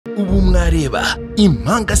ubu mwareba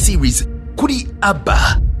Impanga series kuri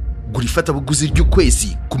aba gura ifatabuguzi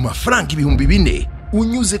ry'ukwezi ku mafaranga 4,000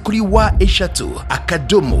 unyuze kuri wa@aba.rawa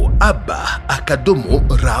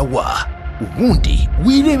ubundi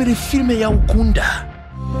wirebere filme yawe ukunda.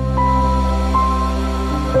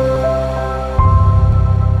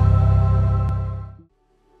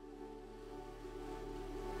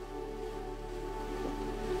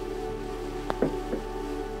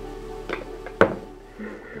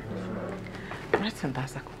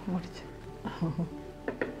 ndaza kumurya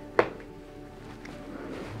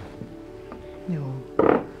yo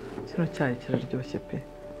kino cyayi kiraryoshye pe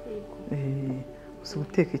uzi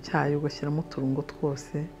guteka icyayi ugashyiramo uturungo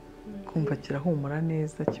twose kumva kirahumura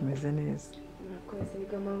neza kimeze neza nakoze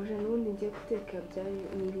bigamabuje n'ubundi ngiye guteka byari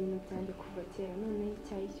ibintu byanjye kuva kera none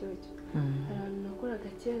icyayi cyocyo abantu nakoraga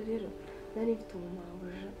kera rero nari mfite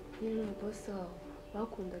umumabuje n'umubosi wawe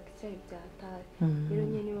bakundaga icyayi byatari rero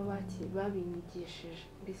nyine nibo babinyigishije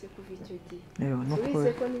mbese kuva icyo gihe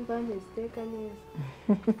ubise ko n'imvange ziteka neza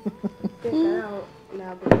guteka naho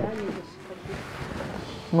ntabwo byanyigisha kabisa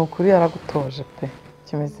ni ukuri yaragutoje pe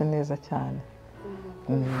kimeze neza cyane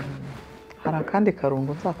hari akandi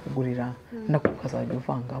karungo nzakugurira nako ukazajya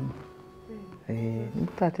uvangamo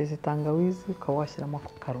niba utateze tangawizi ukaba washyiramo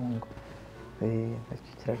ako karungo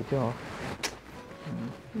nacyo kiraryoha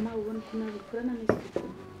nawe ubona ko nabikora n'isuku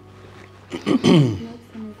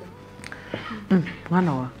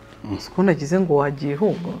mwana wa ukuntu agize ngo wagiye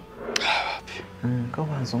ahubwo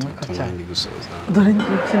kabanza umwe kacyane dore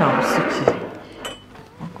iki nagusukiye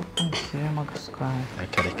ako kumushyiramo agasukari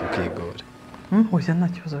akareka kwigora urya nta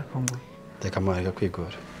kibazo ariko ngo reka amareka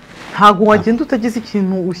kwigora ntabwo wagenda utagize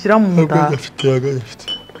ikintu ushyira mu nda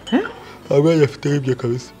ntabwo yafite ibyo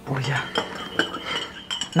kabisa oya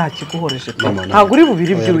nta kiguhoreje pe ntabwo uri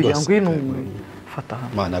bubiri by'urya ngo inumwe fata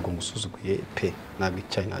hano mana ntabwo ngusuzuguye pe ntabwo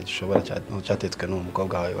icyayi ntagishobora cyatetswe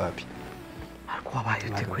n'umukobwa wawe wapi ariko wabaye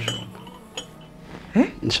ute kuri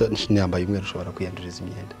niyambaye umweru ushobora kwiyanduriza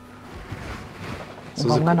imyenda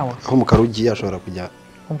mwana wa aho umukara ugiye ashobora kujya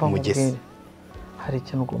umugezi hari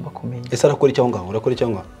ikintu ugomba kumenya ese arakora icyo ngaho urakora icyo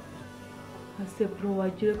ngaho ase bro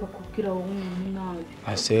wagira kakubwira wowe umuntu nawe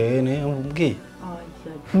ase ne umbwiye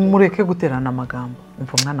mureke guterana amagambo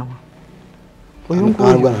umva mwana wa uyu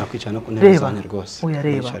nguyu nakwicana ku ntebe zanjye rwose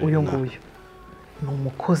uyareba uyu nguyu ni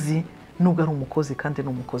umukozi nubwo ari umukozi kandi ni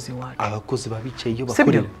umukozi wacu abakozi babicaye iyo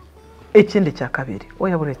bakorera ikindi cya kabiri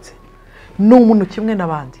oya buretse ni umuntu kimwe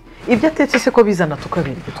n'abandi ibyo atetse se ko bizana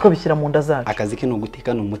tukabirya tukabishyira mu nda zacu akazi ke no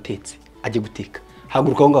guteka no umutetsi ajye guteka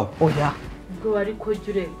haguruka ngaho oya ubwo bari ko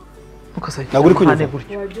jureka ntabwo uri kunyura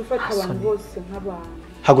wajya ufata abantu bose nk'abantu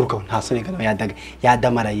haguruka nta soni kana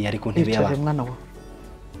yadamaraye ari ku ntebe y'abantu mwana wa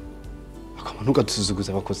akamana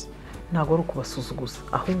ntugadusuzuguza abakozi ntabwo ari ukubasuzuguza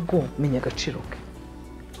ahubwo menya agaciro ke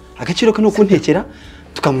agaciro ke no kuntekera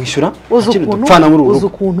tukamwishyura uzi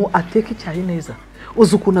ukuntu ateka icyayi neza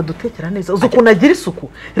uzi ukuntu adutekera neza uzi ukuntu agira isuku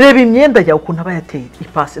reba imyenda yawe ukuntu aba yateye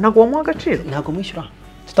ipasi ntabwo wamuha agaciro ntabwo mwishyura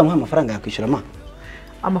tutamuha amafaranga yakwishyura ma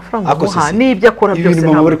amafaranga umuha n'ibyo akora byose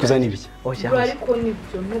ntabwo bari kuzana ibiki ariko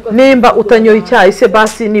nibyo nimba utanyoye icyayi se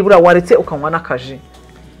basi nibura waretse ukanywa n'akaji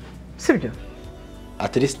sibyo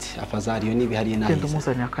at least afazariyo nibi hari nayo genda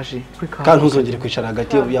umuzanira akaji kandi ntuzongere kwicara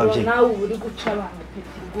hagati y'ababyeyi nawe uri guca abantu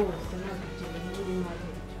peti rwose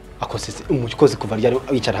akose umukozi kuva ryari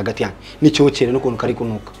wicara hagati yanyu n'icyokere no kuntu kari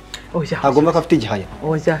kunuka oya agomba kafite igihaya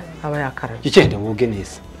oya aba yakarabye gikende woge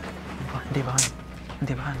neza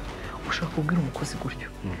ndeba hano ushaka kubwira umukozi gutyo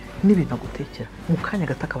n'ibintu agutekera mu kanya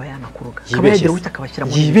gato akaba yanakuruga akaba yagira gutya akabashyira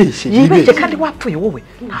mu yibeshye kandi wapfuye wowe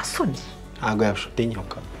nta soni ntabwo yashute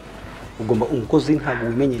nyoka ugomba umukozi ntabwo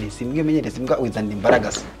wimenyereza imwe menyereza imbwa wizanira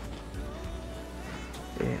imbaraga se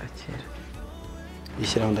akera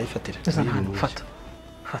ishyiraho ndayifatira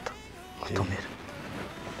fata kutomera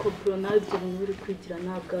kopro nabyo biri kwigira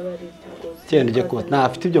ntabwo aba ari byo rwose cyende je ko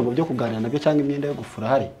ntafite ibyombo byo kuganira nabyo cyangwa imyenda yo gufura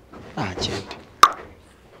hari cyende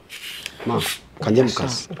ma kanje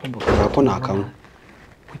mukasi ko nakamwe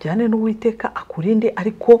kujyane n'Uwiteka akurinde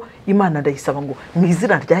ariko Imana ndayisaba ngo mu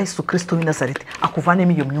izina rya Yesu Kristo w'i Nazareti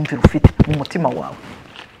akuvanemo iyo myumvire ufite mu mutima wawe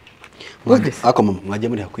ako mama mwaje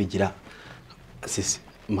muri hakwigira sisi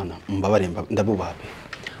mana mbabare ndabubabe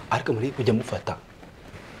ariko muri kujya mufata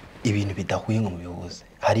ibintu bidahuye ngo mubihuze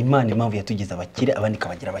hari Imana impamvu yatugize abakire abandi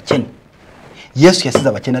kabagira abakene Yesu yasize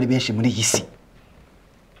abakene ari benshi muri iyi si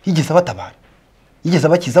yigeze abatabara yigeze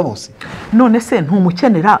abakiza bose none se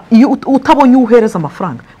ntumukenera iyo utabonye uhereza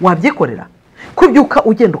amafaranga wabyikorera kubyuka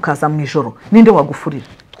ugenda ukaza mu ijoro ninde wagufurira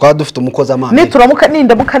twa dufite umukozi amana nituramuka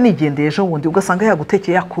nindamuka nigendeye ejo wundi ugasanga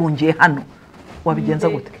yagutekeye yakurungiye hano wabigenza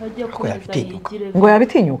gute ko yabitinyuka ngo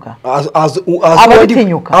yabitinyuka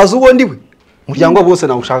ababitinyuka azi uwo ndiwe umuryango bose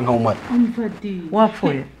nawe ushaka nka umara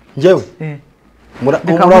wapfuye njyewe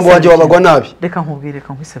umurambo wanjye wabagwa nabi reka nkubwire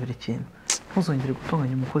reka nkwisabire ikintu ntuzongere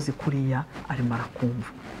gutunganya umukozi kuriya arimo arakumva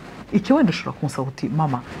icyo wenda ushobora kumusaba uti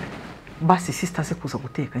mama basi sister se kuza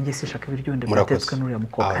guteka njye sishaka ibiryo wenda bitetswe n'uriya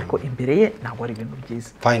mukobwa ariko imbere ye ntabwo ari ibintu byiza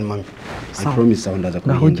fine mami I promise aho ndaza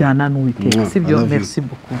ngaho ujyana n'uwiteka sibyo merci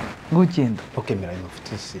beaucoup ngo ugenda ukemera ayo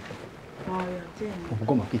mafuta si uba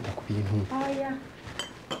ugomba kwita ku bintu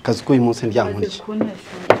akazi k'uyu munsi ntibyankurikije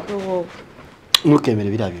ntukemere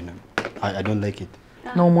biriya bintu I don't like it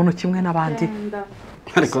ni umuntu kimwe n'abandi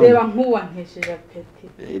reba nk'uwankesheje apeti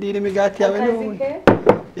iri imigati yawe n'ubundi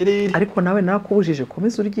ariko nawe nakubujije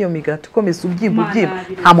komeza urya iyo migati komeza ubyimba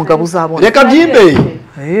nta mugabo uzabona reka byimbe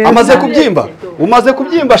amaze kubyimba umaze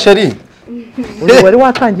kubyimba sheri uyu wari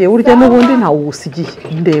watangiye urya n'ubundi ntawe uwusigiye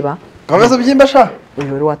ndeba amaze kubyimba sha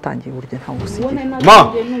uyu wari watangiye urya ntawe uwusigiye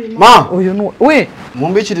ma uyu ni we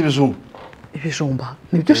mumbikira ibijumba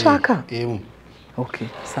nibyo ushaka okay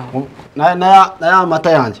sawa na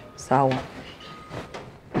mata yanjye sawa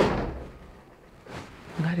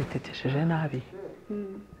mwaritetesheje nabi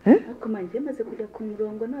ariko manjye maze kujya ku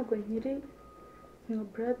murongo ntabwo nkiri nka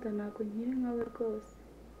brother ntabwo nkiri nkawe rwose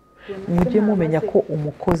mujye mumenya ko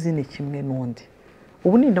umukozi ni kimwe n'undi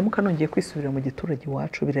ubu nindamuka nongeye kwisubira mu giturage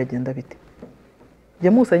iwacu biragenda bite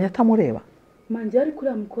jya muzanye atamureba manjye ari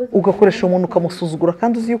kuriya mukozi ugakoresha umuntu ukamusuzugura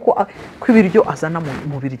kandi uzi yuko ko ibiryo azana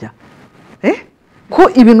mu birya ko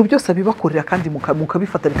ibintu byose abibakorera kandi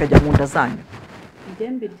mukabifata bikajya mu nda zanyu njye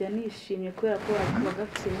mbirya nishimye kubera ko bakaba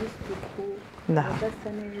gafite n'isuku gasa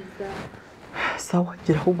neza sawa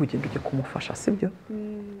gira ahubwo ugenda ujye kumufasha sibyo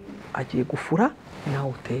agiye gufura nawe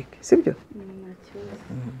uteke sibyo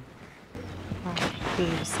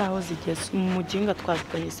isaha zigeze mu muginga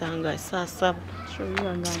twavuganye isanga saa 7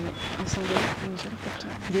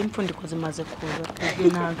 njye impfundiko zimaze kuza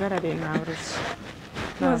ntahagarare narushye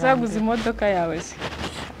ntuzaguze imodoka yawe se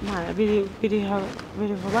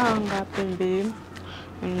biri vuba aha ngaha pe mbere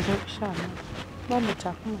njya gushaka mpamvu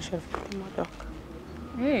nshaka umushefu ufite imodoka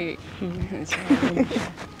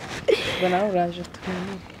ngo nawe uraje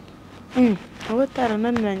tuboneke wowe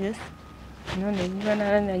utarananiranye se none niba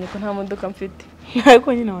naraniranye ko nta modoka mfite ariko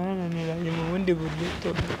nyine warananiranye mu bundi buryo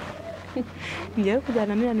tuba ngiye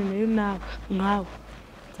kujyananiranira nawe nkawe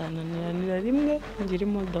nzananiranira rimwe ngira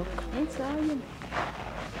imodoka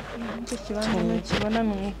icyo kibanza ntukibona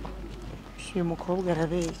ni uko uyu mukobwa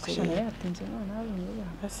arabeshya shana yatinze none abonye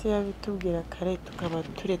hasi yabitubwira kare tukaba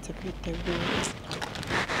turetse kwitegura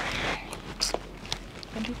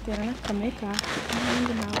nditera n'akameka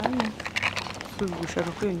n'ibindi ntabanye gushaka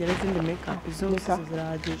kwiyongera izindi make-up zose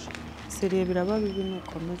zirahagije seriye biraba bibi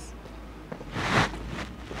nukomeza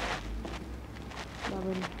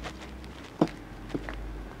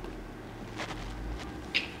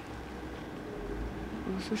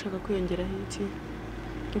gusa ushaka kwiyongeraho iki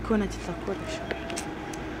ariko ubona kitakoresha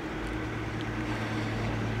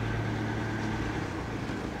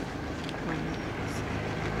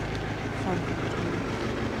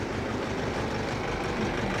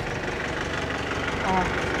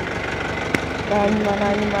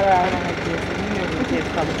hanyuma arahageze nyine ugiye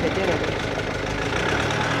twamutegereje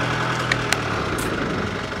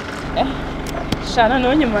shana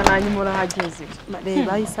no nyuma nanyuma urahageze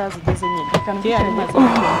reba isaha zigeze nyine kandi yarimaze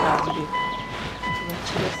kugambira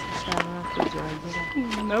kirese shana kugeragira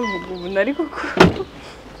navuga ubu nari kuko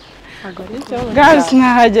Guys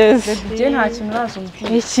nahageze je nta kintu nazumvira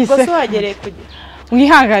iki bose se wagereye kujya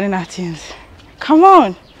mwihangane natinze come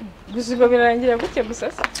on gusigo birangira gutya gusa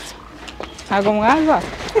ntago mwaza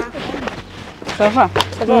sava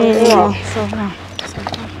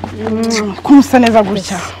kumusa neza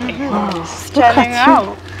gutya cyane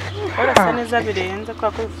nkaho urasa neza birenze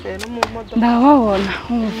kwa ko ufuye no mu modoka ndababona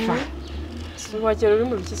umva wagera uri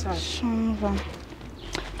mu bikisasha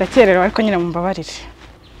ndakererewe ariko nyine mumbabarire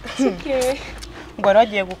ngo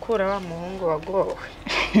aragiye gukura wa muhungu wagowe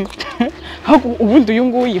ubundi uyu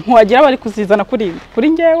nguyu ntiwagira bari kuzizana kuri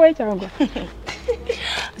njyewe cyangwa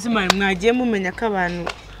zimara mwagiye mumenya ko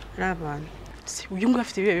abantu ari abantu si uyu nguyu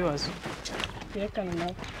afite ibihe bibazo yerekana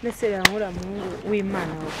nawe ndetse yankura muhungu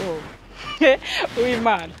w'Imana wagowe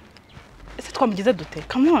uw'Imana ese twamugize dute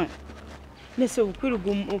come on nese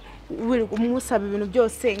ukwirirwa umusaba ibintu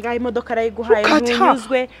byose ngaho imodoka arayiguhaye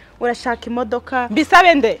ntunyuzwe urashaka imodoka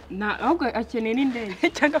mbisabe nde ahubwo akeneye n'indege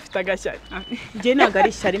cyangwa afite agashyari njye ntabwo ari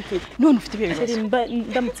ishyari mfite none ufite ibihe bibazo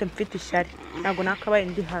ndamutse mfite ishyari ntabwo nakabaye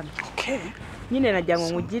ndi hano nyine nagira ngo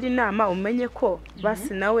ngugire inama umenye ko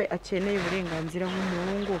basi nawe akeneye uburenganzira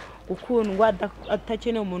nk'umuhungu gukundwa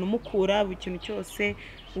atakeneye umuntu umukura buri kintu cyose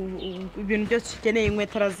ibintu byose ukeneye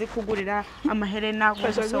inkweto arazikugurira amaherena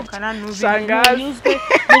gusohokana n'ubinyuzwe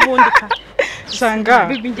n'ubundi Shanga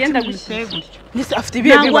bigenda guteye gutyo nise afite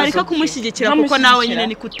ibihe bibazo ntabwo ariko kumushyigikira kuko nawe nyine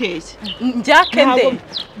niko uteye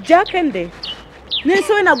Jakende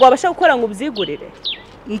nese we ntabwo wabasha gukora ngo ubyigurire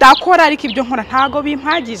ndakora ariko ibyo nkora ntago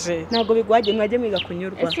bimpagije ntabwo bigwaje mwajye mwiga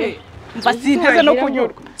kunyurwa mva sinteze no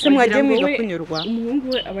kunyurwa se mwajye mwiga kunyurwa umuhungu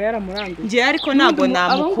we aba yaramurangiye ngiye ariko ntabwo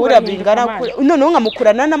namukura bingana kure noneho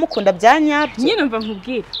nkamukurana namukunda byanyabyo nyine mva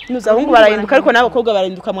nkubwire n'uzabungu barahinduka ariko n'abakobwa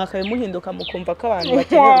barahinduka mwakabe muhinduka mukumva ko abantu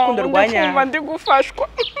bakeneye urukundo rwanyabyo ndi gufashwa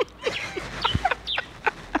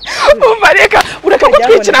umva reka ureka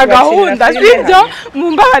gutwikira gahunda sibyo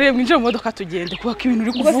mumbabarire mwinjire mu modoka tugende kuba ko ibintu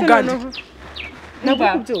uri kuvugana nabwo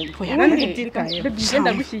kubyumva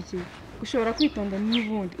bigenda gushyikiye ushobora kwitonda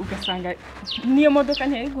n'ubundi ugasanga niyo modoka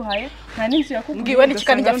ntiyiguhaye nta n'inzu yakuguriye ngiwe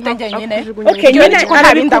n'ikikani gafite njyenyine nyine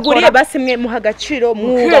arabikuguriye basi mwe muha agaciro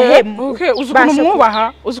mwubahe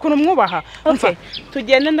uzi ukuntu mwubaha umva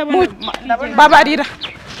tugende babarira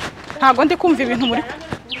ntago ndi kumva ibintu muri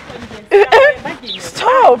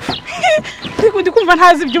stop ndi kumva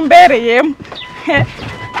ntazi ibyo umbereyemo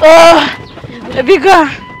biga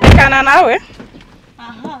kana nawe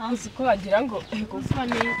uzi ko wagira ngo gufa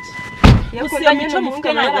n'iki yakundanye n'umufuka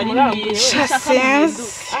ntabwo ari mwiza sense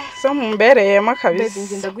so mumbereyemo kabisa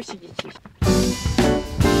ngenda gushyigikiye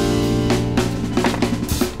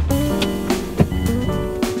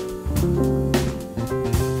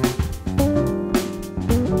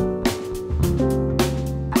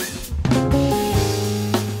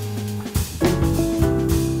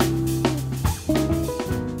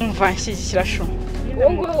nshyigikira sho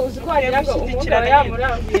uzi ko wagira ngo umuntu aba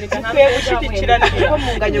yamurangiye reka ukwiye gushyigikirana kuko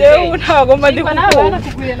munganya ubwenge ntabwo mba ndi nawe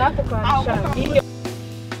barakuguriye natwe twabishaka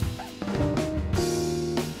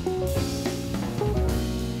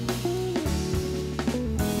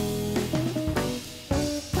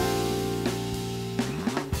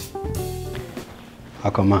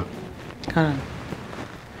akoma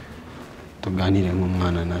tuganire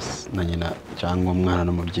nk'umwana na nyina cyangwa umwana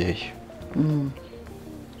n'umubyeyi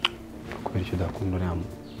kubera icyo udakunda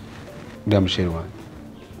uriya musheri wanjye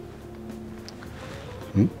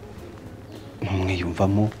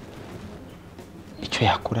mwiyumvamo icyo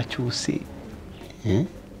yakora cyose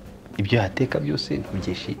ibyo yateka byose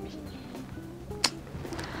ntubyishimiye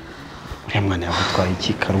uriya mwana yagutwaye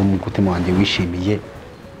iki kari umutima wanjye wishimiye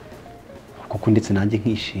kuko ndetse nanjye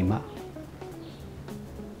nkishima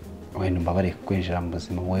wenda mbabare kwinjira mu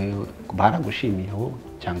buzima wewe baragushimiye wowe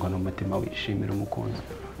cyangwa n'umutima wishimira umukunzi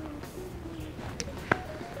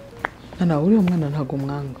uriya mwana ntabwo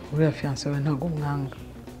mwanga uriya fiyanse we ntabwo mwanga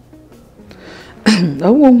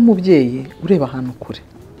ahubwo nk'umubyeyi ureba ahantu kure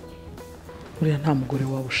uriya nta mugore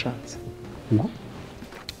waba ushatse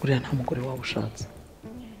uriya nta mugore waba ushatse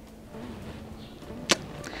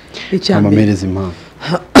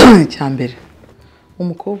icya mbere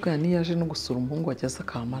umukobwa niyo yaje no gusura umuhungu wageze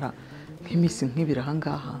akamara nk'iminsi nk'ibiri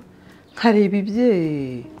ahangaha nkareba ibye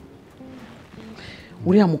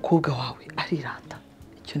uriya mukobwa wawe arirata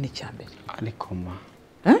icyo ni icya mbere ariko ma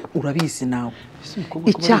urabizi nawe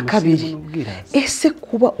icya kabiri ese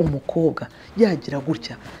kuba umukobwa yagira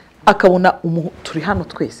gutya akabona turi hano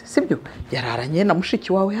twese sibyo yararanye na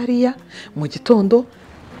mushiki wawe hariya mu gitondo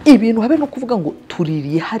ibintu habe no kuvuga ngo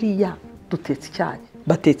tuririye hariya dutetse icyayi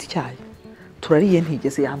batetse icyayi turariye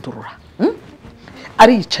ntigeze yandurura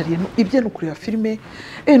ariyicariye ibye no kureba filime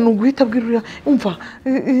ni uguhita abwirura umva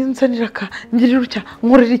nzanira ka ngirira utya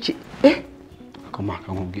nkorera iki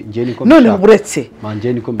none buretse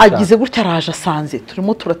agize gutya araje asanze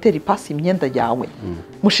turimo turatera ipasi imyenda yawe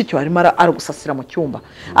mushiki wawe arimo aragusasira mu cyumba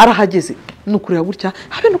arahageze ni ukureba gutya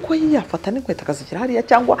habe no kuba yafata n'inkweto akazishyira hariya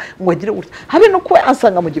cyangwa ngo agire gutya habe no kuba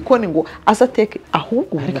asanga mu gikoni ngo azateke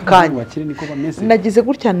ahubwo mu kanya nagize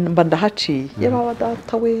gutya mba ndahaciye yaba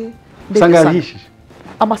data we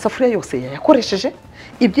amasafuriya yose yayakoresheje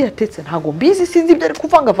ibyo yatetse ntago mbizi sinzi ibyo ari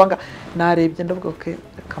kuvangavanga narebye ndavuga okay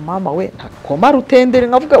kamama we ntakoma rutendere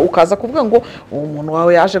nkavuga ukaza kuvuga ngo uwo muntu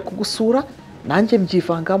wawe yaje kugusura nanjye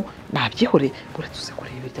mbyivangamo nabyihore buretse uze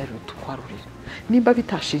kureba ibyo ari utwarurira nimba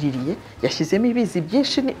bitashiririye yashyizemo ibizi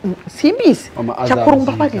byinshi simbizi cyakora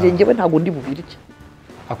umbabarire njyewe ntago ndi bubirye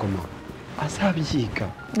akoma azabyiga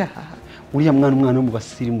uriya umwana wo mu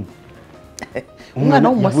basirimu umwana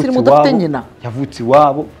wo mu basirimu udafite nyina yavutse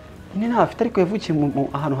iwabo ni ntafite ariko yavukiye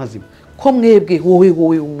ahantu hazima ko mwebwe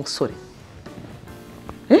wowe umusore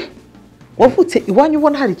wavutse iwanyu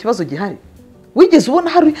ubona hari ikibazo gihari wigeze ubona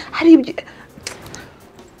hari ibyo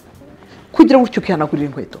kugira gutyo ukihanagurira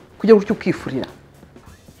inkweto kugira gutyo ukifurira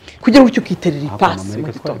kugira gutyo ukiterera ipasi mu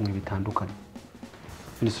gitondo bitandukanye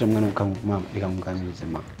ndetse umwana bikamwunganiriza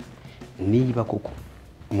mama niba koko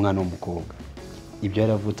umwana w'umukobwa ibyo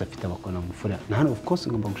yaravutse afite abakona mufura na hano of course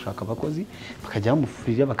ngomba gushaka abakozi bakajya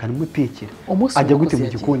bamufurira bakanamupekera ajya gute mu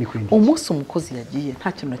gikoni kwindi umunsi umukozi yagiye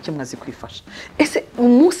nta kintu na kimwe azi kwifasha ese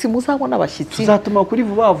umunsi muzabona abashyitsi tuzatuma kuri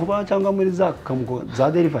vuba cyangwa muri za kamugo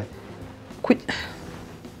za delivery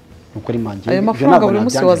ukuri manje ayo mafaranga buri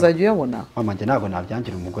munsi wazajya uyabona manje ntago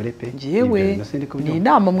nabyangira umugore pe yewe ni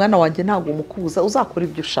inama mwana wanjye ntago umukubuza uzakora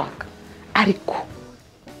ibyo ushaka ariko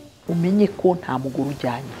umenye ko nta mugore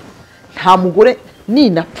ujyanye nta mugore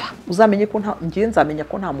ninapfa uzamenye ko ngiye nzamenya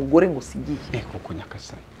ko nta mugore ngo sigiye koko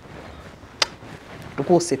nyakasani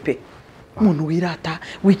rwose pe umuntu wirata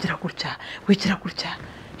wigira gutya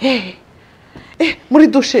muri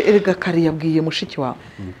dushe erega kare yabwiye mushiki wawe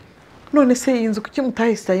none se iyi nzu kuki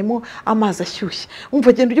mutahisayemo amazi ashyushye umva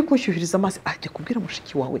agenda ujye kumushyuhiriza amazi ajya kubwira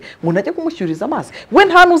mushiki wawe ngo najye kumushyuhiriza amazi we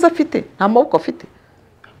nta nuza afite nta maboko afite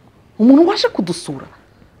umuntu waje kudusura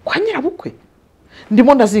kwa nyirabukwe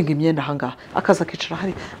ndimo ndazinga imyenda ahangaha akaza akicara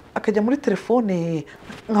hari akajya muri telefone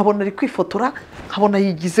nkabona ari kwifotora nkabona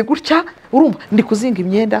yigize gutya urumva ndi kuzinga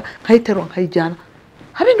imyenda nkayiterura nkayijyana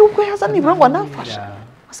habe n'ubwo yaza nibura ngo anamfasha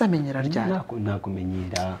azamenyera ryari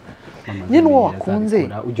nakumenyera nyine uwo wakunze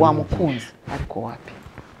wamukunze ariko wapi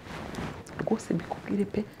rwose mbikubwire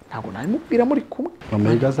pe ntabwo nabimubwira muri kumwe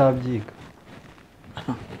mama azabyiga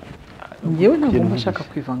ngewe ntabwo mba nshaka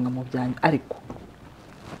kwivanga mu byanyu ariko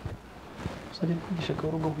usajya kugisha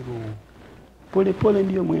karugo ngo pole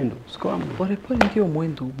ndiyo mwendo sikwamwe pole ndiyo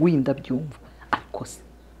mwendo winda byumva ariko se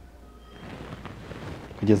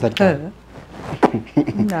kugeza cyane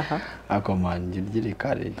naha ako manje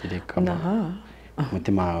girikare naha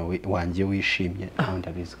umutima wanjye wishimye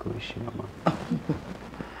ndabizi ko wishima mama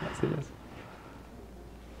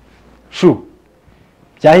shu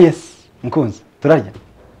byahise mukunzi turarya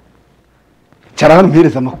cara hano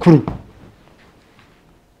mpereza amakuru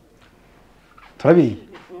turabiye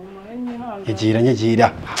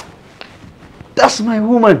nyegira that's my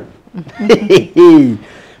woman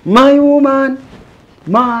my woman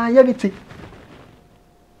yabitse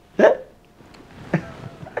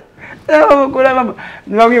abakura mama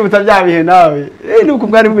nibamwibutsa bya bihe nawe nuko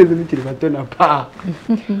mwari mumeze mukiri bato na pa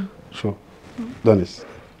sho donis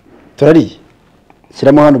turariye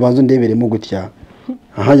shyiramo hano banzu ndeberemo gutya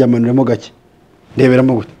aha yamanuremo gake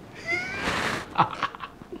ndeberamo gutya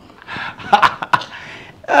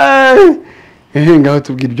ngaho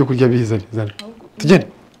tubwira ibyo kurya bizana tugende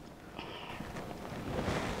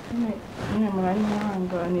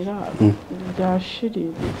muranyihanganira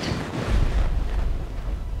byashirira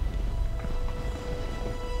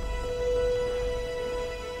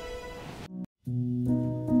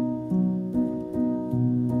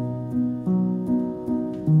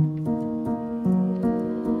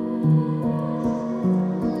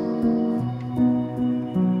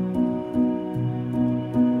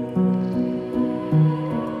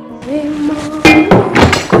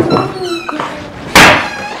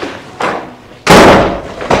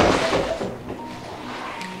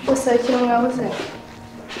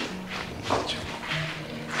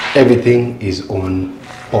Everything is on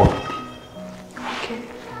board. Okay.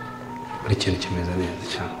 Buri kintu kimeze neza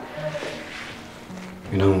cyane.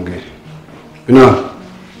 Binongere.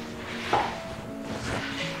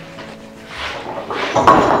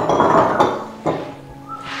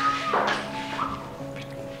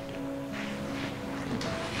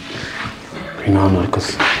 Binano ariko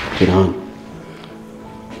Binano.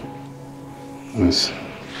 Yes.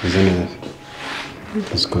 Izina.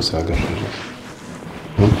 Let's go saga.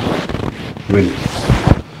 Really?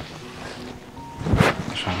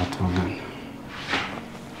 Ndashaka tuvugana.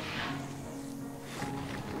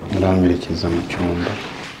 Ndamerekeza mu cyumba.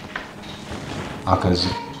 Akazi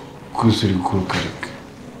kuzuri kurukarika.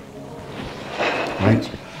 Right?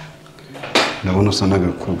 Ndabona usa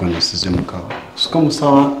n'agakorwa nasize mu kawa. Siko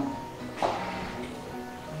musaba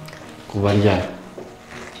kuba ryari.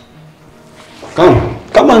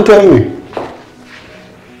 Come on, tell me.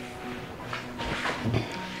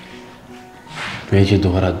 Meje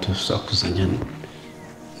duhora dusakuzanya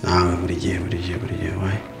nawe buri gihe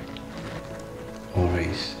why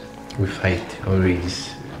always we fight always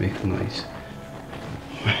make noise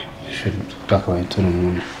should talk about it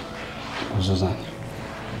umuntu uzuzana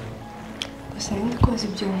gusa ndikoze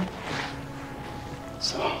ibyuma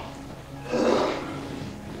so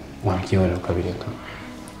wabyiora ukabireka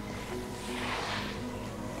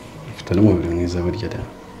ufite n'umubiri mwiza burya rero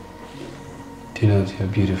you're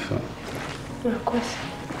beautiful. Of course.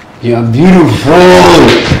 You're beautiful.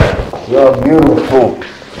 You're beautiful.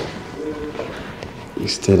 You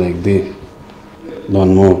stay like this.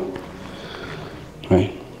 Don't move.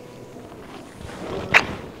 Right?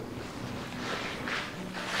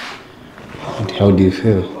 And how do you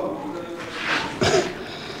feel?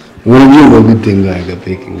 What do you know good thing like a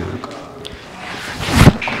baking up?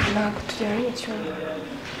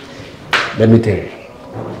 Let me tell you.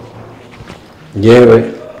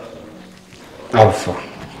 Yewe Alpha.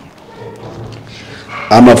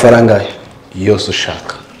 Amafaranga yose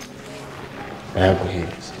ushaka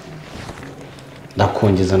ayaguhereza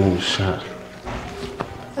ndakongeza n'umushahara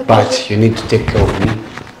but you need to take care of me.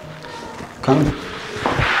 Come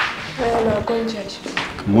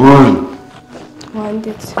on.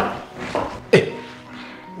 wanditse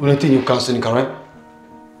Unatinya ukansunika right?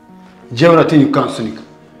 Jewe unatinya ukansunika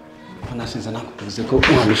nasize nakuvuze ko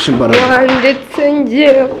uhanisha imbaraga wanditse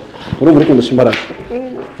njyewe urumva uri kundusha imbaraga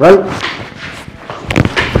right?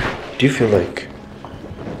 Do you feel like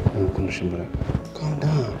kundusha imbaraga? Calm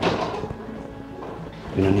down.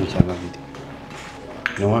 Bino ni icyaga bidi.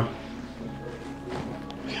 You know what?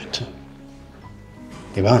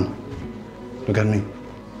 Ivan, look at me.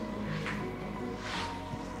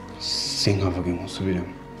 Singavuga imusubiremo.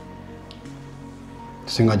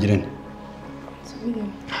 Singagirene.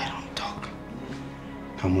 I don't talk.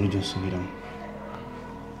 Nta muntu ujya usubiramo.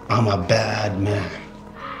 I'm a bad man.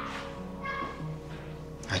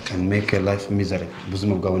 I can make a life misery.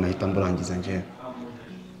 Ubuzima bwawe nahita mburangiza njyewe.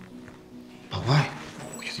 But why?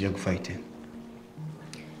 Kuki tujya gufighting?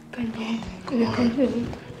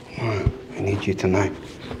 I need you tonight.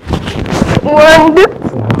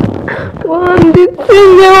 wanditse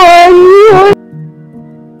njyewe.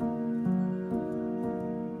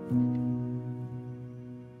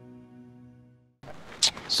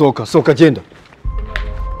 Soka genda.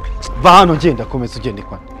 Va hano genda komeza ugende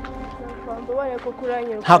kwa.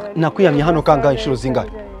 Nakwiyamye hano kangahe inshuro zingahe?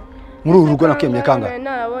 Muri uru rugo nakwiyamye kangahe?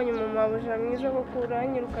 Nabonye umumabuja mwiza ko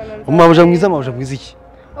kuranyirukana. Umumabuja mwiza iki?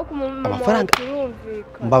 Amafaranga.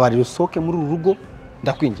 Mbabarira usoke muri uru rugo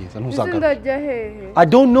ndakwingiza ntuzagaruke. Ndajya hehe? I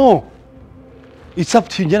don't know. It's up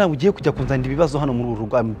to you. Njye ugiye kujya kunzanira ibibazo hano muri uru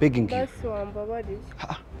rugo. I'm begging you. Basi wambabariye.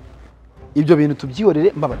 Ibyo bintu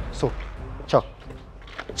tubyihorere mbabarira. So,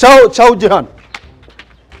 ciao ujye hano.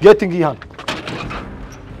 Getting hano.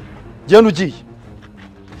 Genda ugiye.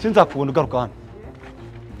 Sinzakubona ugaruka hano.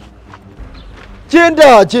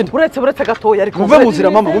 Genda. uretse gatoya ariko Muve mu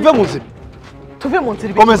nzira mama, muve mu nzira. tuve mu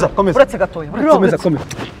nzira Komeza. uretse gatoya Komeza.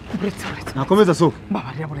 uretse Nakomeza soka.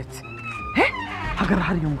 mbabarira uretse hagara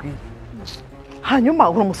hari umbwira hanyuma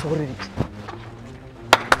uramusohorera iki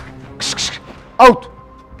Out.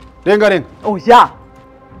 Renga. oya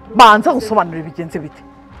banza gusobanura bigenze bite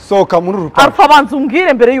Soka muri uru rupangu. Alpha banza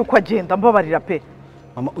umbwire mbere yuko agenda mbabarira pe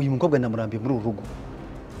Mama uyu mukobwa ndamurambiye muri uru rugo.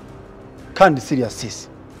 Kandi serious.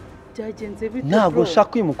 byagenze bite Ntabwo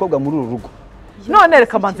shaka uyu mukobwa muri uru rugo. none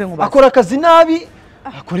reka manze nkubaze Akora akazi nabi,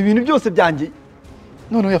 akora ibintu byose byanjye.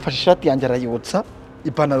 None yafashe ishati yanjye arayibutsa,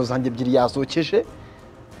 ipantaro zanjye ebyiri yasokeje.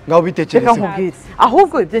 Ngaho bitekereze. reka nkubwire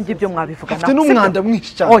ahubwo ibyo ngibyo mwabivugana Afite n'umwanda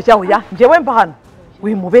mwinshi cyane. oya njyewe mba hano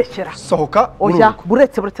wimubeshyera Sohoka. oya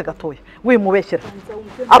buretse gatoya wimubeshyera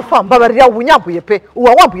Alpha mbabarira ubunyambuye pe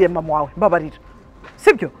uwa wambuye mama wawe mbabarira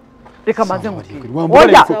sibyo reka manze nkubwire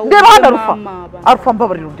oya ndeba hano Alpha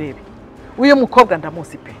mbabarira undebe uyu mukobwa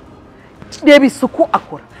ndamuzi pe reba isuku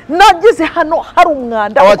akora nagize hano hari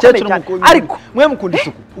umwanda ukomeye cyane ariko mwe mukunda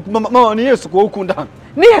isuku mama ni Yesu ko ukunda hano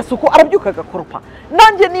nihe suku arabyuka agakoropa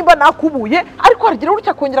nanjye nimba nakubuye ariko haragira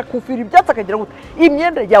urya kongera kufira ibyatsi akagira gute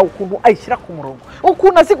imyenda yawe ukuntu ayishyira ku murongo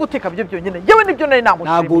ukuntu azi guteka byo byonyine njyewe nibyo nari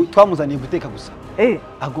namushimye ntabwo twamuzaniye guteka gusa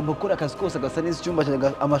agomba gukora akazi kose agasa neza icyumba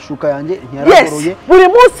amashuka yanjye ntiyaragoroye buri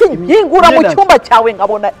munsi nkingura mu cyumba cyawe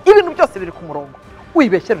nkabona ibintu byose biri ku murongo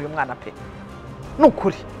wibeshyera uyu mwana pe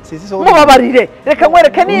nukuri mubabarire reka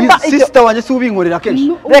nkwereke nimba sister wanjye si ubinkorera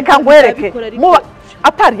kenshi reka nkwereke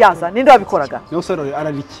atari yaza ninde wabikoraga no sorry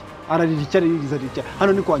arariki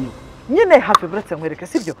hano ni kwa nyoko nyine hafi buretse nkwereke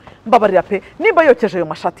sibyo mbabarira pe nimba yokeje ayo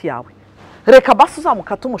mashati yawe reka basi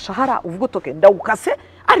uzamukata umushahara uvuga utoke ndawukase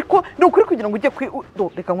ariko ni ukuri kugira ngo ujye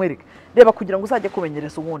reka nkwereke reba kugira ngo uzajye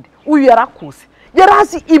kumenyereza ubundi uyu yarakuse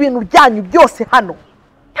yarazi ibintu byanyu byose hano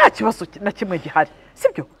nta kibazo na kimwe gihari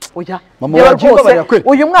sibyo oya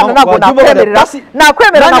uyu mwana ntabwo nakwemerera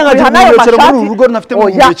nakuriha n'ayo mashati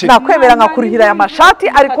oya nakwemera nkakurihira aya mashati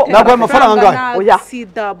ariko ntabwo amafaranga oya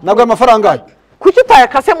ntabwo amafaranga kuki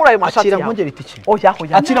utayakase muri ayo mashati yawe akira nkongera itike oya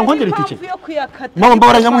akira nkongera itike mama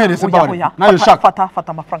mbabarira nyamuhereze mbabarira nayo shaka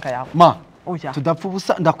fata amafaranga yawe ma tudapfa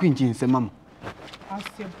ubusa ndakwinginze mama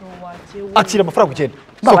akira amafaranga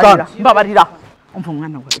ugenda mbabarira umva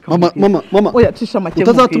mwana wa mama oya cisha make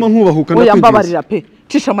utazatuma nkubahuka oya mbabarira pe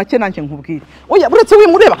cisha make nanjye nkubwire oya buretse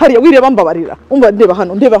wimureba hariya wireba mbabarira umva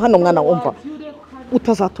ndeba hano mwana umva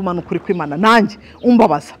utazatuma nukuri kwimana nanjye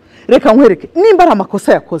umbabaza reka nkwereke nimba ari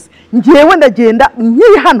amakosa yakoze ngewe ndagenda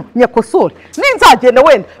nkiri hano nyakosore ninzagenda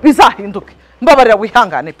wenda bizahinduke mbabarira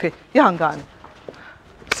wihangane pe ihangane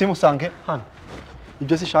simusange hano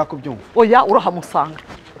ibyo sishaka kubyumva oya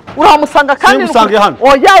urahamusanga kandi simusange hano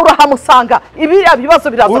oya urahamusanga ibiriya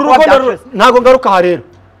bibazo biraza kuba byashize ntago ngaruka aha rero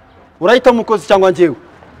urahita umukozi cyangwa njyewe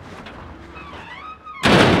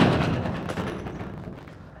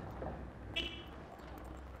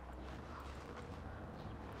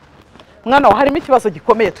mwana wa harimo ikibazo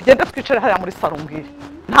gikomeye tugende twicare hariya muri saro mbwire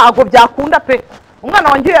ntago byakunda pe umwana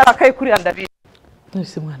wanjye yarakaye kuri andabiri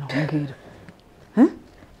nese mwana wambwira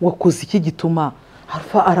wakoze iki gituma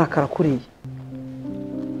harufa arakara kuriye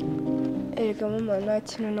erega mama nta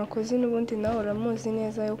kintu nakoze n'ubundi nawe uramuzi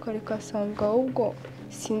neza yuko ariko asanzwe ahubwo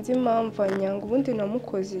sinzi impamvu anyanga ubundi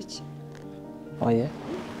namukoze iki oya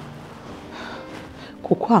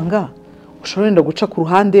kukwanga ushobora wenda guca ku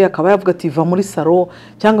ruhande akaba yavuga ati va muri saro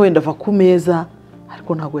cyangwa wenda va ku meza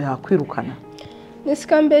ariko ntabwo yakwirukana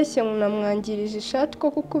nisika mbeshye ngo namwangirije ishati ko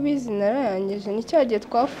kuko ubizi narayangije ni cya gihe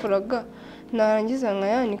twafuraga narangiza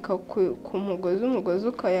nkayanika ku umugozi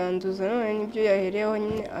ukayanduza none nibyo yahereyeho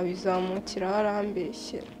nyine abizamukiraho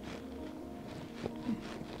arambeshyera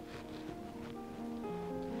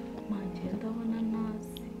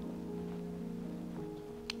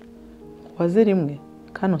waze rimwe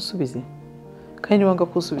kandi usubize kandi niba wanga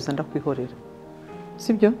kusubiza ndakwihorera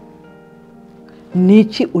sibyo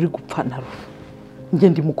niki uri gupfa na rufu njye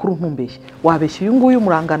ndi mukuru ntumbeshye wabeshye uyu nguyu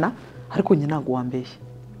murangana ariko njye ntabwo wambeshye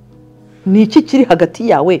niki kiri hagati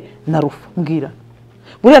yawe na rufu mbwira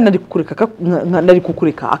buriya nari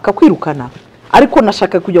kukureka akakwirukana ariko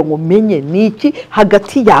nashaka kugira ngo menye niki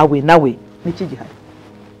hagati yawe nawe niki gihari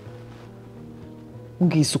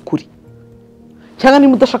mbwiza ukuri cyangwa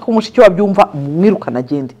niba udashaka umushiki wabyumva mwirukana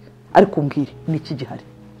agende ariko mbwire niki gihari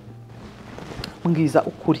mbwiza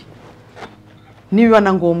ukuri niba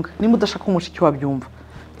na ngombwa niba udashaka umushiki wabyumva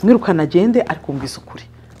mwirukana agende ariko mbwiza ukuri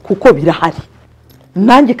kuko birahari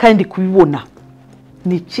nanjye kandi kubibona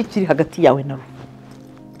niki kiri hagati yawe na rufu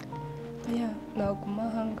naguma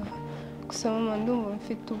ahanga gusa mama ndumva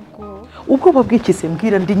mfite ubwoba bw'ikise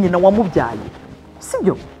mbwira ndi nyina wamubyaye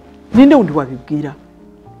sibyo ninde wundi wabibwira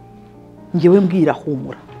ngewe mbwira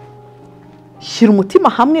humura shyira umutima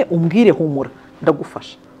hamwe umbwire humura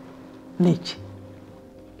ndagufasha niki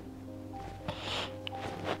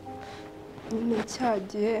nyine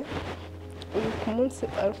cyagiye uri ku munsi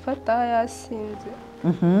arufata yasinze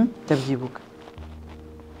ndabyibuka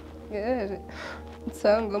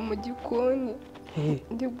nsanga mu gikoni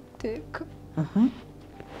ndi guteka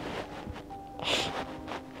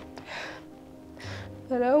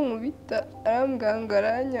arankubita arambwanga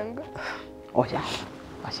aranyanga oya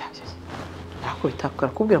nakubita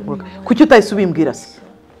karakubwira ngo kuki utahise ubimbwira se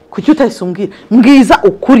kuki utahise umbwira mbwiza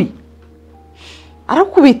ukuri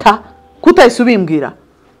arakubita kutahise ubimbwira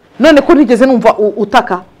none ko ntigeze numva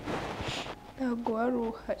utaka ntabwo wari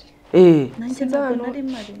uhari nanjye ntabwo nari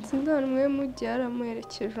mari sinzana umwe mugihe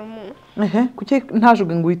aramuherekeje umuntu kuki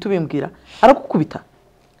ntajuge ngo uhite ubimbwira arakukubita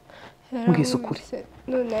mbwiza ukuri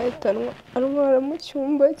none ahitanwa arwara mu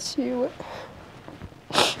cyumba cyiwe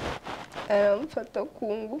aramufata ku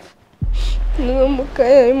ngufu niwe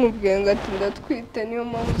mukaye yarimubwiye ngo ati ndatwite niyo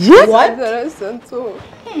mpamvu arasa nsohoka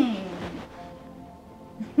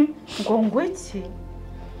ngo ngwiki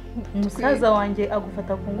umusaza wanjye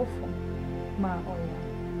agufata ku ngufu ma oya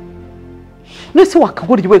nese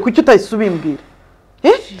wakagurye we kuki utahise ubimbwira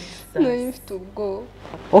nari mfite ubwoba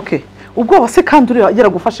ubwoba se kandi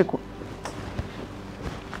yaragufashe ko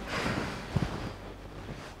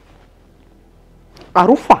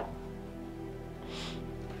arufa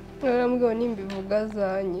narambwiwe nimbivuga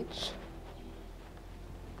azanyica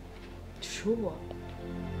shuwa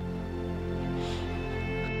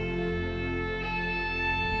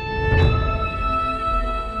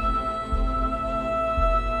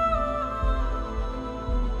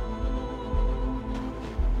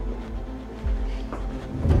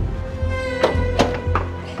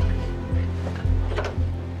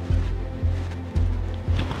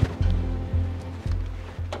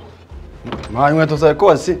inkweto zawe ko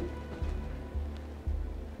wasi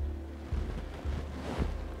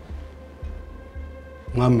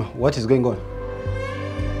mama what is going on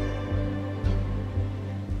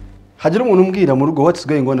hagira umuntu umbwira mu rugo what is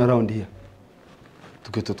going on around here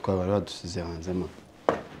tukweto twabari badusize hanze ma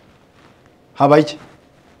habaye iki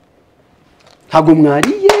ntabwo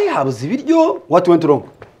mwariye habuze ibiryo what went wrong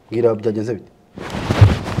mbwira byagenze bite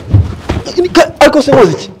ariko se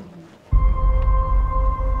muzi iki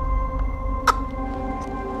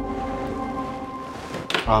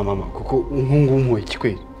mama kuko unkungu mpuye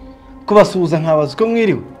kikweli ko basuhuza nkabaza ko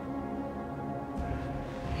mwiriwe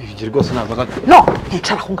ibyo rwose navuga no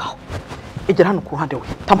nticara aho ngaho egera hano ku ruhande we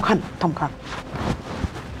tamukana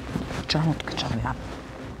icara hano twicarane hano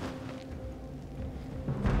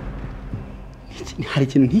hari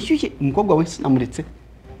ikintu ntishyuye umukobwa we sinamuretse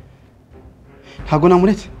ntabwo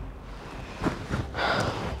namuretse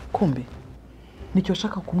kumbe nicyo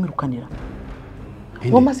ushaka kumwirukanira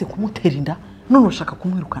wamaze kumutera inda none ushaka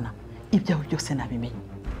kumwirukana ibyawe byose nabimenye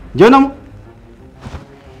njyewe namo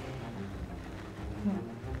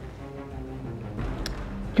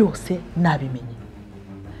byose nabimenye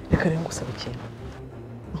reka rero ngusaba ikintu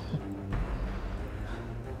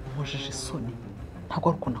mujije isoni ntabwo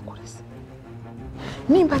ari uko nakoreze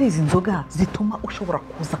nimba ari izi nzoga zituma ushobora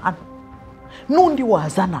kuza hano n'undi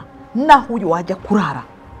wazana naho uyu wajya kurara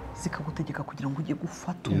zikagutegeka kugira ngo ujye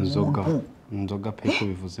gufata umuntu inzoga pe ko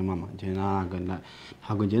bivuze mama njye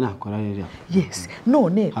ntabwo njye nakora rero yes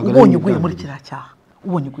none ubonye uguye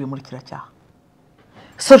muri kiracyaha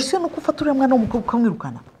solution nuko ufata uriya mwana w'umukobwa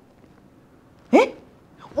ukamwirukana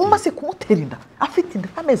umaze kumutera inda afite inda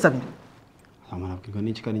amezi 2 amarabwirwa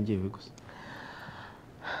n'iki kandi ngiye gusa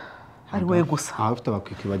ari we gusa afite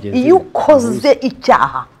abakwiki bagenzi iyo ukoze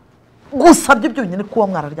icyaha gusa byo byonyine kuba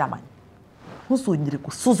mwararyamanye ntuzongere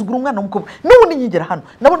gusuzugura umwana w'umukobwa n'ubundi nyigera hano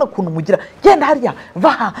nabona ukuntu mugira genda hariya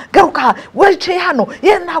vaha garuka wicaye hano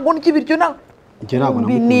ntabwo ndya ibiryo nawe njye ntabwo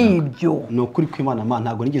nibyo ni ukuri kw'Imana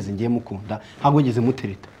ntabwo nigeze ngiye mukunda ntabwo nigeze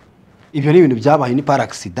mutereta ibyo ni ibintu byabaye ni par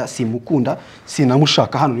accident simukunda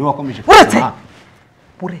sinamushaka hano niwe wakomeje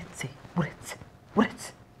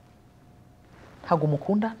buretse ntabwo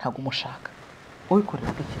mukunda ntabwo mushaka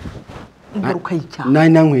ubikorera iki ingaruka y'icyaha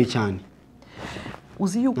nanyweye cyane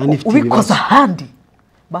uzi yuko ubikoza ahandi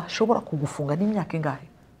bashobora kugufunga n'imyaka ingahe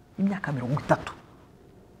imyaka 30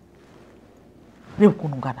 reba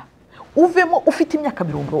ukuntu ungana uvemo ufite imyaka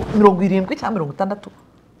 70 cyangwa 60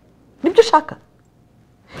 nibyo ushaka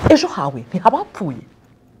ejo hawe ntihabapfuye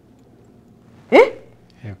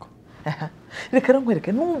yego reka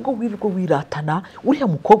nkwereke nubwo wirirwa wiratana uriya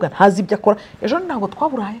mukobwa ntazi ibyo akora ejo ntabwo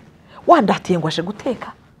twaburaye wandatiye ngo aje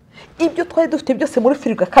guteka ibyo twari dufite byose muri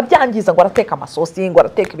firigo akabyangiza ngo arateka amasosi ngo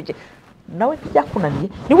arateka ibiki nawe byakunaniye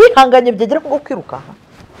niwihanganye byegera ngo kwirukaha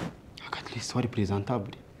akatlisi wari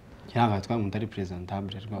presentable cyangwa twamunda ari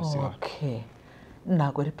presentable rwose okay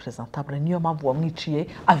ntago ari presentable niyo mpamvu wamwiciye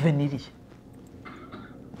aveniriye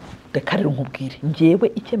reka rero nkubwire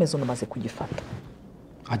ngewe icyemezo namaze kugifata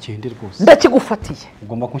agende rwose ndakigufatiye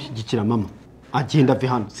ugomba kunshyigikira mama agenda ave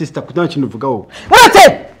hano sister kudana kintu uvuga wowe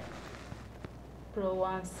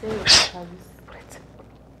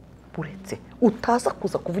buretse utaza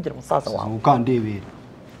kuza kuvugira umusaza wawe ukandebera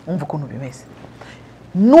umva ukuntu bimeze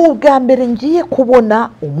n'ubwa mbere ngiye kubona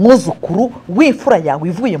umwuzukuru w'imfura yawe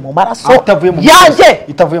ivuye mu maraso yanjye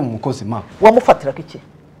itavuye mu mukozi ma wamufatiraga iki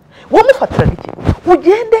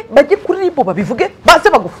ugende bajye kuri ribo babivuge baze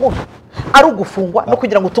bagufunga ari ugufungwa no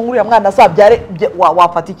kugira ngo utungurire mwana azabyare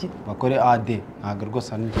wafata iki bakore AD ntago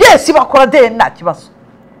rwose ari yes bakora AD nta kibazo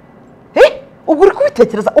ubwo uri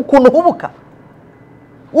kubitekereza ukuntu uhubuka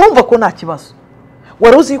wumva ko nta kibazo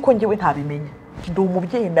wari uzi yuko ngewe ntabimenya ndi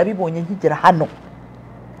umubyeyi nabibonye nkigera hano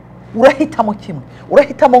urahitamo kimwe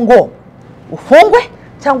urahitamo ngo ufungwe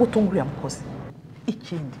cyangwa utungurire mukozi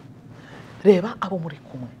ikindi reba abo muri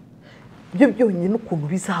kumwe byo byonyine n'ukuntu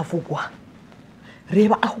bizavugwa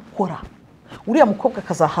reba aho ukora uriya mukobwa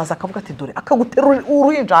akazahaza akavuga ati dore akagutera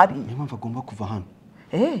uruhinja hariya niyo mpamvu agomba kuva hano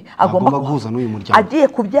agomba guhuza n'uyu muryango agiye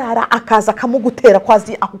kubyara akaza akamugutera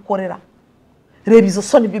kwazi aho ukorera reba izo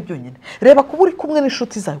soni byo byonyine reba kuba uri kumwe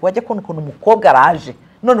n'inshuti zawe wajya kubona ukuntu umukobwa araje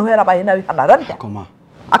noneho yarabaye nabi hano ararya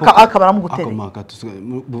akaba aramugutereye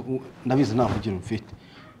ndabizi nta rugero mfite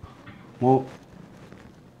mu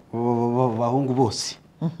bahungu bose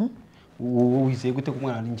wizeye gute ko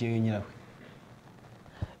umwana ari njyewe nyirawe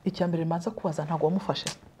icya mbere manza kubaza ntabwo wamufashe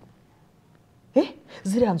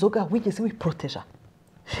ziriya nzoga wigeze wiproteja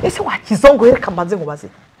ese wakizongo reka mbanze ngo baze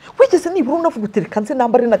wigeze nibura unavuga utereka nze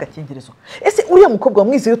nambare n'agakingirizo ese uriya mukobwa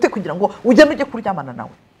wamwizeye ute kugira ngo ugende ujye kuryamana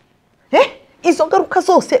nawe izo ngaruka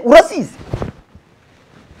zose urazizi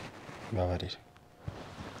babarira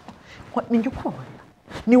ninjye ukubabarira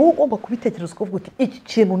ni wowe ugomba kubitekereza ukavuga uti iki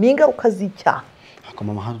kintu ni ingaruka z'icyaha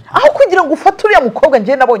aho kugira ngo ufate uriya mukobwa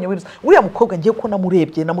ngiye nabonye wiruza uriya mukobwa ngiye ko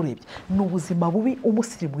namurebye ni ubuzima bubi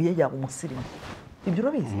umusirimuye yaba umusirimu ibyo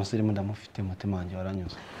urabizi umusirimu ndamufite umutima wanjye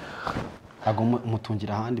waranyuze ntabwo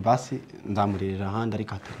mutungira ahandi basi nzamurerera ahandi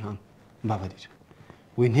ariko atari hano mbabarira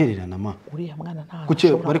wintererana ma uriya mwana nta kuki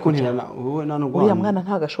bari kuntererana wowe nano gwa uriya mwana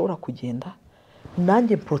ntago ashobora kugenda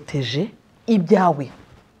nanjye protege ibyawe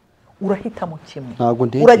urahitamo kimwe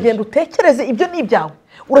uragenda utekereze ibyo ni ibyawe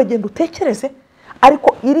uragenda utekereze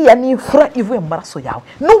ariko iriya ni imfura ivuye mu maraso yawe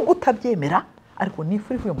nubwo utabyemera ariko ni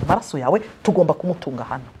imfura ivuye mu maraso yawe tugomba kumutunga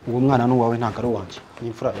hano uwo mwana n'uwawe ntago ari uwanje ni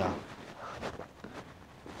imfura yawe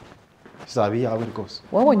zabi yawe rwose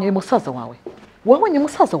wabonye musaza wawe wabonye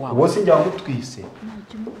musaza wawe wose njya ngutwise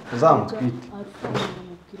uzamutwite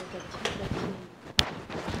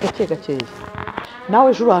gake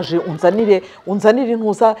nawe ejo uraje unzanire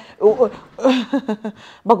intuza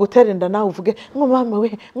bagutere inda nawe uvuge ngo mama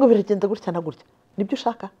we ngo biragenda gutya na gutya nibyo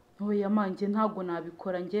ushaka oya manje ntago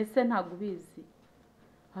nabikora ngese ntago ubizi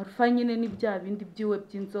Arufa nyine ni bya bindi byiwe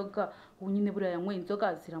by'inzoga nyine buriya yanyweye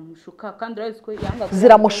inzoga ziramushuka kandi urabizi ko yanga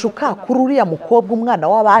ziramushuka kuri uriya mukobwa umwana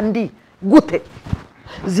w'abandi gute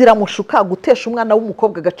ziramushuka gutesha umwana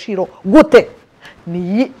w'umukobwa agaciro gute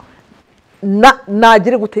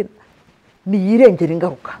nagire gute niyirengera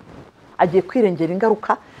ingaruka agiye kwirengera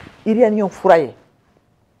ingaruka iriya niyo mfura ye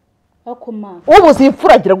ubuze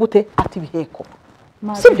imfura agira gute ati biheko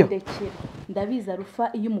sibyo ndabiza Arufa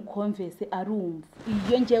iyo umukonvese arumva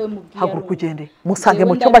iyo ngewe mubwira haguruka ugende musange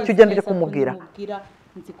mu cyumba cy'ugendere kumubwira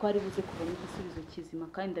nzi ko ari buze kubona igisubizo kizima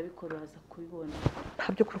kandi ndabikoroza kubibona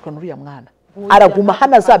ntabyo kurukana uriya mwana araguma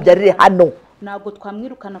hano azabyarire hano ntabwo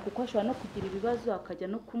twamwirukana kuko ashobora no kugira ibibazo akajya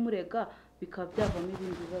no kumurega bikaba byavamo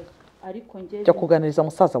ibindi bibazo ariko ngewe jya kuganiriza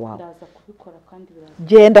musaza wawe ndaza kubikora kandi biraza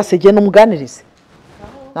genda se genda umuganirize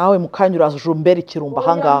nawe mukanya uraza ujumbera ikirumba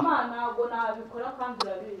ahangaha ntabwo nabikora kandi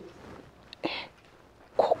urabizi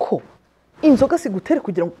koko inzoga zigutere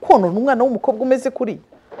kugira ngo konona umwana w'umukobwa umeze kuri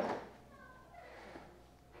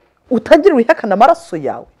utagira wihakana amaraso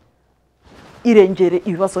yawe irengere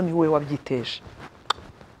ibibazo ni wowe wabyiteje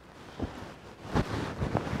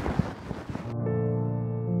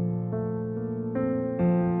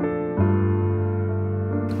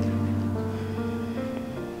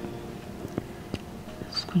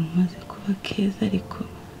umaze kuba keza ariko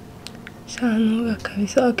cyane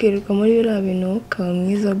kabisa wakirirwa muri biriya bintu ukaba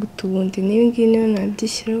mwiza gute ubundi n'ibingibi niyo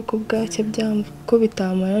nabyishyiraho ko bwacya byamva ko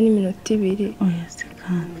bitamara n'iminota 2 oya se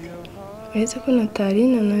kandi uretse ko natari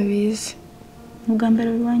nanabizi ubwa mbere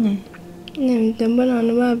bibanye njya mbona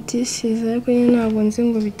abantu babyisize ariko nyine ntabwo nzi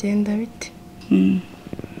ngo bigenda bite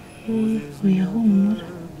oya humura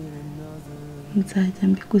nzajya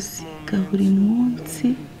mbigusiga buri munsi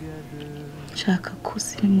nshaka ko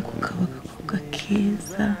usirimu kukaba agakobwa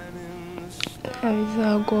keza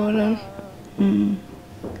bizagorana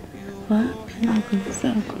wapi ntabwo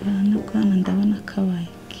bizagorana bwana ndabona kabaye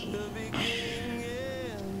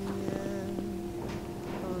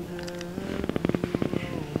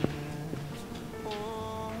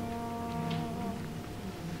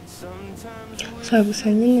gusa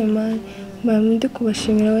nyine ndi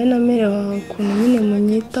kubashimira wowe na mere wawe ukuntu nyine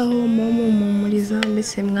munyitaho mumumuriza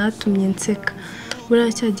mbese mwatumye nseka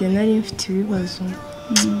buriya cyagiye nari mfite ibibazo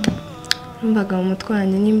numvaga mu mutwe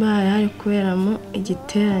wanjye nimba hari kuberamo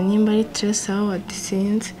igiterane nimba ari stress award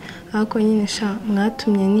sinzi ariko nyine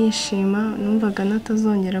mwatumye nishima numvaga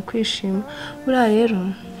natazongera kwishima buriya rero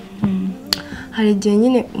hari igihe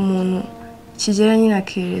nyine umuntu kigera nyine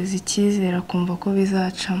akireza icyizere akumva ko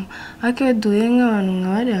bizacamo ariko iyo duhuye nk'abantu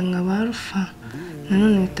nk'abariya nk'abarufa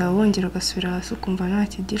nanone bitaba bongera ugasubira hasi ukumva nta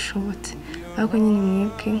kigishobotse ariko nyine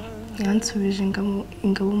mwebwe yansubije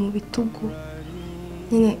ingabo mu bitugu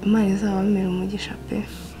nyine imana izabamera umugisha pe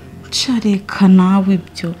shareka nawe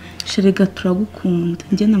byo shareka turagukunda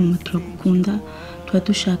njye na mama turagukunda tuba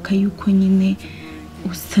dushaka yuko nyine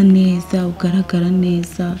usa neza ugaragara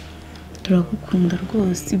neza turagukunda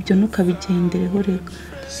rwose ibyo ntukabigendereho reka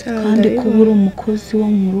kandi kuba uri umukozi wo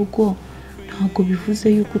mu rugo ntabwo bivuze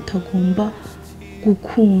yuko utagomba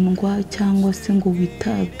gukundwa cyangwa se ngo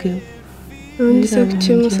witabweho ubundi se kuki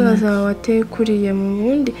umusaza wawe ateye kuriya mu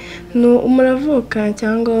bundi umuravukana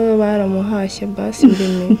cyangwa baramuhashye basi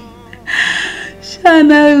mbere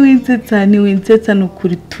nawe winsetsa ntiwinsetsa ni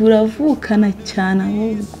ukuri turavukana cyane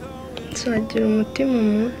ahubwo tuzagira umutima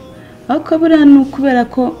mubi ariko buriya ni ukubera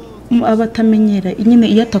ko aba atamenyera nyine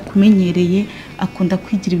iyo atakumenyereye akunda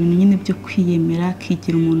kwigira ibintu nyine byo kwiyemera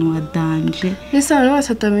akigira umuntu wa danje mbese abantu bose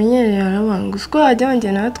atamenyereye arabanga uko wajya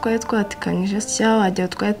wongera nawe twari twatikanije cyangwa wajya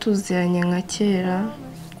twari tuziranye nka kera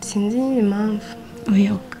sinzi impamvu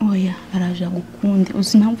oya araje agukunde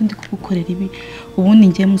uzi impamvu ndi kugukorera ibi ubundi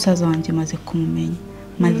ngiye musaza wanjye maze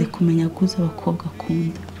kumenya guza abakobwa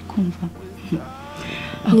akunda kumva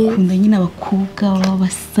akunda nyine abakobwa baba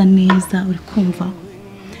basa neza uri kumva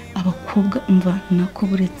abakobwa umva nako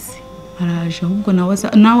buretse araje ahubwo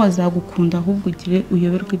nawe azagukunda ahubwo ugire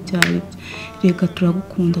uyoberwe ibyawe reka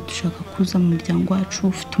turagukunda dushaka kuza mu muryango wacu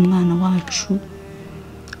ufite umwana wacu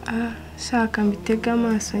shaka mbitega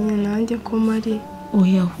amaso nyine nanjye ko mari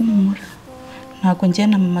oya humura ntabwo njye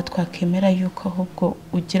na mama twakemera yuko ahubwo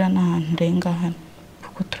ugira n'ahantu urenga hano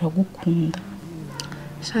kuko turagukunda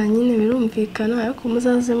sha nyine birumvikana ariko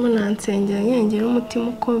muzazemo nansengera nkengera umutima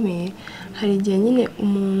ukomeye hari igihe nyine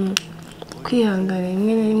umuntu kwihangana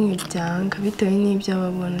rimwe na rimwe byanga bitewe n'ibyo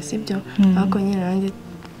ababona sibyo ariko nyine nanjye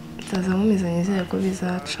nzaza nkomeza nizere ko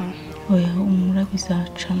bizacamo oya humura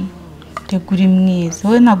bizacamo tegura mwiza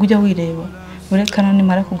wowe ntabwo ujya wireba ureka none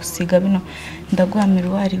nimara kugusiga bino ndaguhamira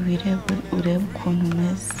wari wireba urebe ukuntu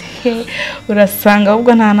umeze urasanga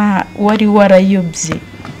ahubwo nta wari warayobye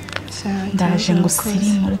ndaje ngo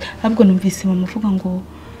sirimure ahubwo numvise mu muvuga ngo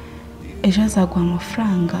ejo azaguha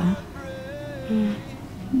amafaranga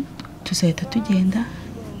tuzahita tugenda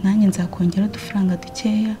nanjye nzakongera udufaranga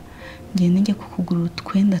dukeya ngende njye kukugura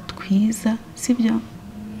utwenda twiza sibyo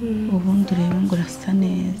ubundi urebe ngo urasa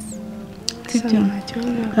neza sibyo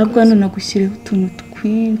ahubwo hano nagushyiriyeho utuntu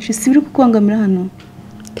twinshi si biri kukubangamira hano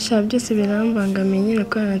sha byose birambangamiye nyine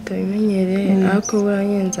ko natabimenyereye ariko buriya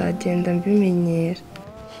nyine nzagenda mbimenyera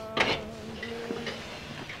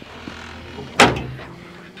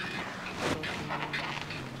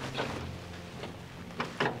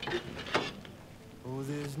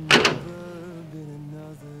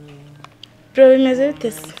bro bimeze bite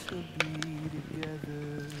se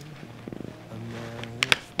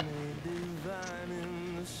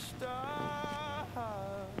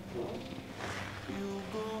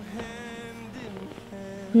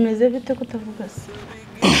bimeze bite kutavuga se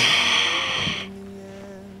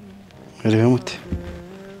Rebe mute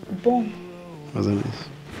bon maze neza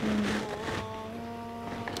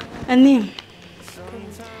ani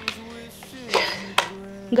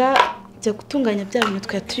jya gutunganya bya bintu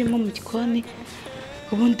twari turimo mu gikoni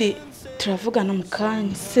ubundi turavugana mu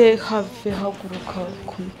kanya se have haguruka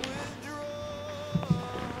kumwe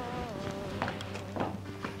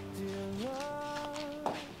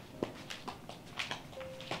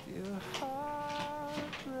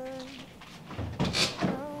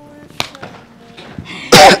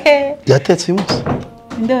yatetse uyu munsi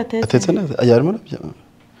inde watetse atetse neza ayarimo nabyo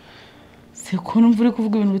se ko numva uri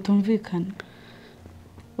kuvuga ibintu bitumvikana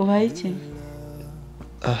ubaye iki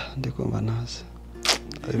ndikumva naze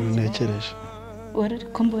ibintu ntekereje wari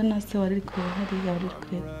ko mbona se wari kureba hariya wari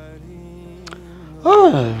kureba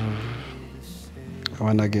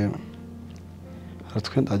abanaga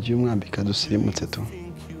haratwenda agiye umwambika dusirimutse tu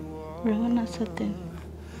urabona sate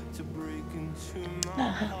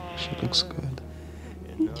she looks good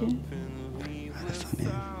okay. arasa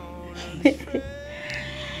neza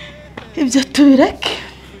ibyo tubireke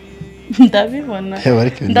ndabibona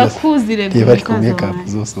ndakuzire bari ku makeup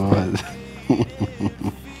zose babaze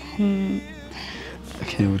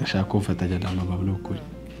urashaka kumfatanya na mama n'ukuri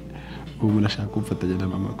ubu urashaka kumfatanya na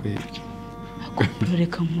mama kweli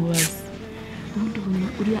reka mubaze ubundi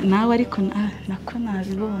uriya nawe ariko nako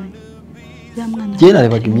nabibonye ya mwana je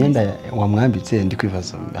narebaga imyenda wamwambitse ndi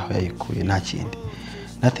kwibaza aho yayikuye nta kindi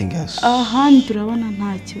nothing else ahandi urabona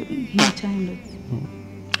nta cyahindutse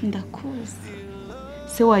ndakuzi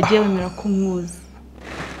se wagiye wemera ko nkuzi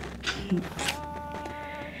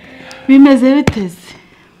bimeze biteze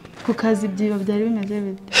ku kazi byiba byari bimeze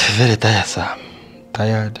bite very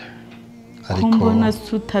tired ariko mbona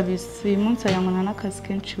sutabise uyu munsi ayangana n'akazi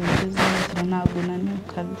kenshi wigeze ngira ntabwo naniwe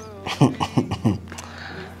kabisa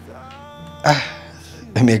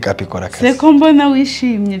makeup ikora akazi se ko mbona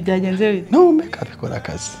wishimye byagenze bite no makeup ikora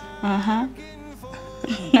akazi aha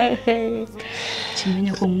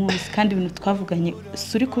kimenya ko nkuzi kandi ibintu twavuganye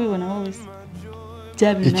suri kubibona wowe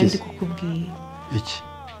bya bintu ndi kukubwira iki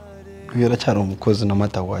kubera cyari umukozi no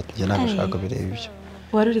matter what njye nagashaka bireba ibyo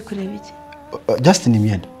wari uri kureba iki just in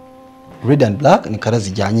imyenda red and black ni kara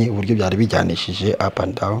zijyanye uburyo byari bijyanishije up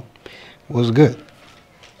and down was good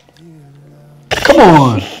come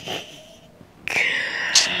on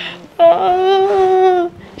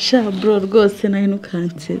sha bro rwose nayo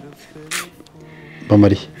nukansetse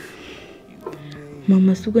bamari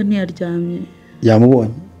mama sugo ntiyaryamye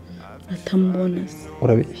yamubonye atamubona se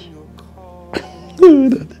urabeshya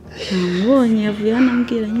yamubonye yavuye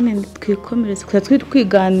anambwira nyine twikomereze kuko twari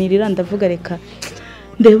twiganirira ndavuga reka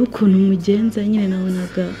ndebe ukuntu mugenza nyine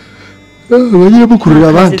nabonaga bagiye mukururira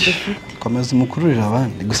abandi komeza mukururira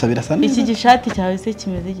abandi gusa birasa neza iki gishati cyawe se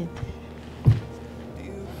kimeze gite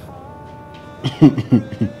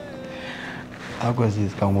ahubwo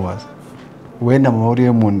zizika umubaza wenda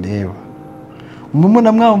muburiye mu ndeba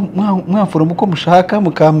mumuna mwamfura muko mushaka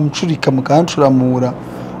mukamcurika mukancuramura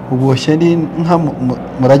uboshye ni nka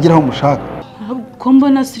muragira aho mushaka ko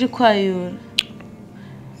mbona siri kwayura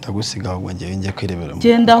ndagusiga ahubwo ngewe njye kwirebera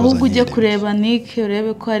genda ahubwo ujye kureba Nike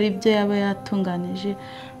urebe ko hari ibyo yaba yatunganije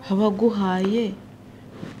abaguhaye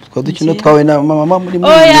twa dukino twawe na mama muri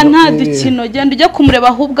oya nta dukino genda ujye kumureba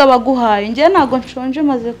ahubwo abaguhaye njye ntago nshonje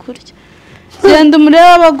maze kurya genda umurebe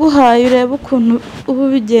abaguhaye urebe ukuntu ubu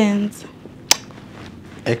bigenza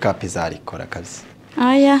eka pizarikora kazi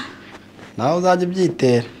aya nawe uzajya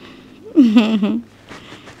byitera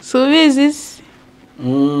subizi se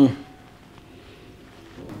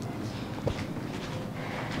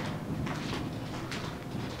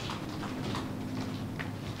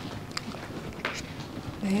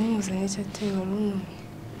muzanye cyateye waruno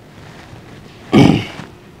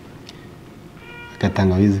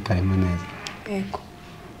agatangawizi karimo neza ego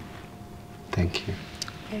thank you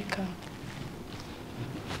eka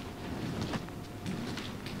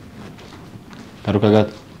taruka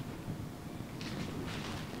gato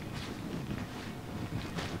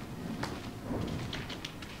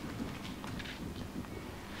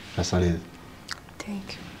asa neza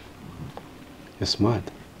thank you you're smart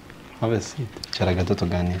have a seat cara gato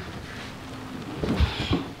tuganira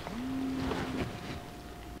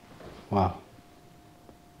wow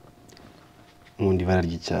nkunda ibara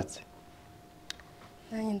ry'icyatsi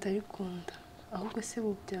nanjye ndarikunda ahubwo se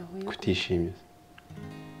bu byahuye kutishimye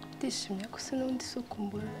ndishimye ko se n'undi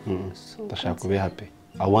sukumbura ndashaka kube happy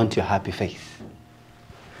I want your happy face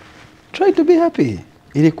try to be happy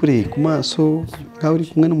iri kuri ku maso nkaho uri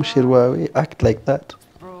kumwe n'umusheri wawe act like that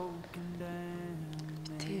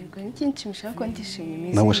biterwa n'ikintu mishaka ko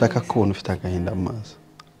ndishimye ntabwo ushaka kubona ufite agahinda mu maso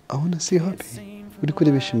I wanna see you happy uri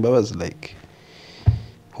kurebesha imbabazi like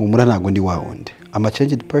humura ntabwo ndi wa wundi I'm a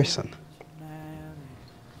changed person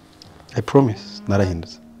I promise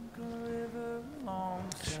narahindutse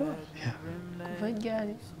kuva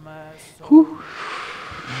ryari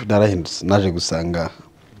narahindutse naje gusanga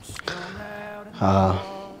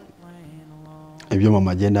ibyo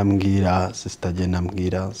mama agenda ambwira sister agenda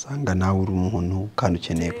ambwira nsanga nawe uri umuntu kandi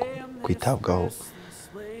ukeneye kwitabwaho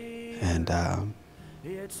and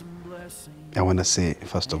I want to say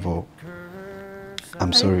first of all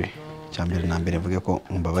I'm sorry cyambere na mbere vuga ko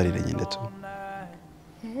umbabarire nyine tu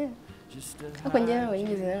ako njye nawe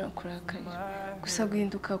yigeze nanakurakanya gusa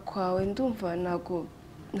guhinduka kwawe ndumva ntago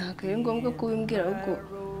ari ngombwa kubimbwira ahubwo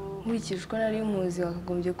nkurikije uko nari muzi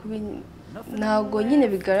wakagombye kuba ntago nyine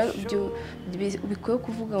bikwiye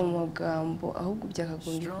kuvuga mu magambo ahubwo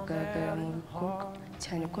byakagombye kugaragara mu bikorwa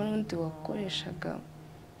cyane ko n'undi wakoreshaga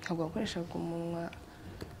ntabwo wakoreshaga umunwa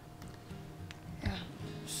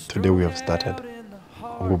today we have started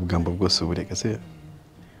ubwo bugambo bwose bureka se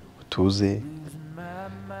utuze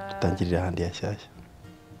tutangirira ahandi hashyashya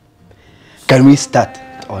can we start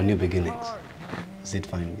our new beginnings is it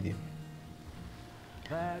fine with you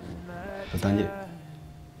tutangire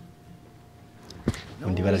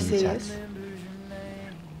undi ibara ry'icyatsi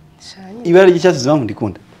ibara ry'icyatsi ziba mu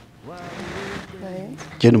ndikunda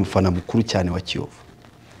genda umufana mukuru cyane wa Kiyovu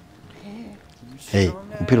hey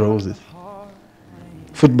umupira urabuze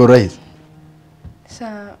football rise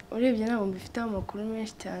urebye ntabwo mbifite amakuru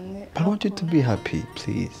menshi cyane I want you to be happy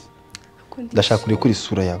please ndashaka kuri kuri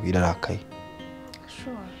sura yawe irarakaye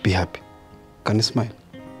be happy can you smile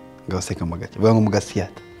ngaseka magake vuga ngo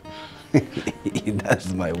mugasiyata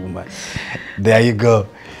that's my woman there you go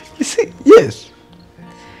you see yes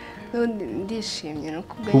ndishimye no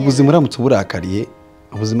kubwo ubuzima uramutse uburakariye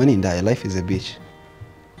ubuzima ni indaya life is a beach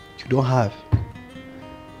you don't have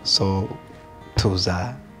so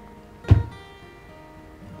tuza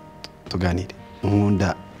tuganire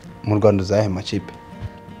nkunda mu Rwanda uzahe makipe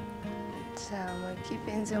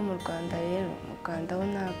amakipe nzi yo mu Rwanda rero mu Rwanda ho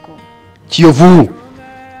ntago Kiyovu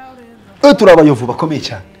turi abayovu bakomeye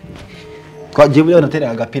cyane twagiye buriya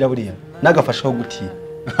natera agapira buriya nagafashaho guti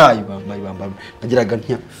hayi bamba nagiraga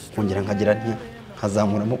ntya nkongera nkagira ntya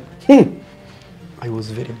nkazamuramo I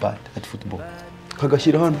was very bad at football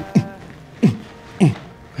kagashyira hano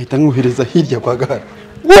ahita nkuhereza hirya kwa gara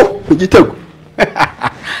igitego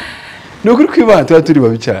nukuri kwibana tuba turi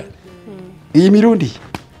babi cyane iyi mirundi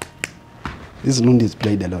this Nundi is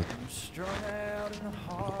played a lot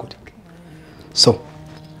so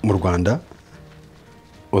mu Rwanda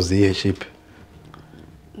uziye shape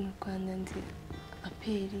mu Rwanda ndi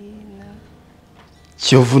aperi na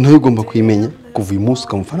Kiyovu nayo ugomba kwimenya kuva uyu munsi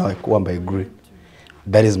ukamufana wawe wambaye green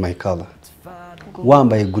that is my color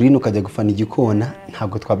wambaye green ukajya gufana igikona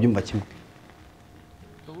ntabwo twabyumva kimwe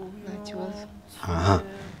nta kibazo aha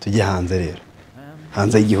tujye hanze rero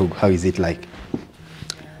hanze y'igihugu how is it like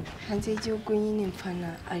hanze y'igihugu nyine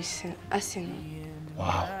mfana Arsenal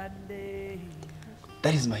wow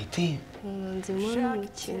That is my team. nzimo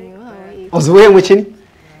n'umukinnyi wawe Uzi uwuhe mukinnyi?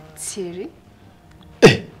 Thierry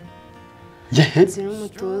Yeah. nzi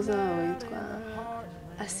n'umutoza wawe witwa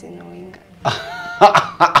Arsene Wenger.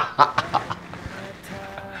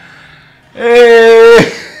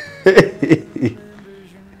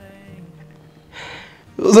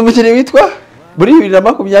 Uzi umukinnyi witwa? Muri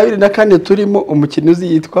 2024 turimo umukinnyi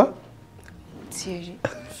uzi yitwa? Thierry.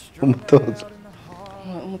 Umutoza.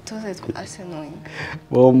 Umutoza witwa Arsene Wenger.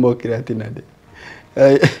 Bombo kiratinade.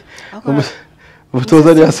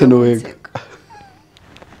 Umutoza ni Arsene Wenger.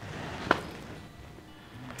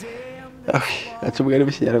 Acubwa ari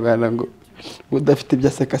bishyinyarwanda ngo udafite ibyo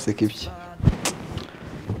aseka ibye.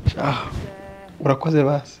 Urakoze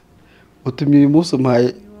basi. Utumye uyu munsi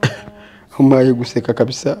umpaye guseka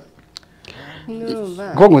kabisa.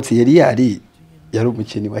 Ngongotsi yari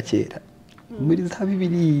umukinnyi wa kera. Muri za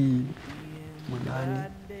 2008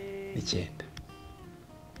 9.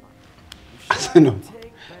 Arsenal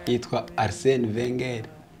yitwa Arsene Wenger.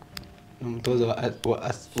 Umutoza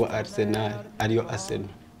wa Arsenal ariyo Arsenal.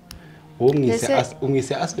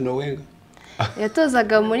 Umwise Arsene Wenger.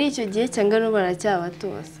 Yatozaga muri icyo gihe cyangwa no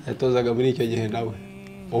baracyabatoza. Yatozaga muri icyo gihe nawe.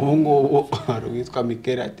 Ubu ngubu hari uwitwa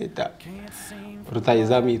Mikel Arteta.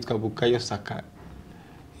 Rutayizamu yitwa Bukayo Saka.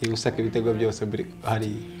 Usaka ibitego byose muri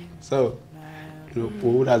hari. So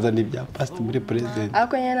uraza n'ibya past muri president.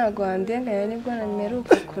 Ako nyine ntabwo wandenganya nibwo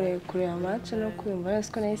nameruka kureba match no kwumva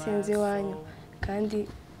nasi ko nayisinze iwanyu kandi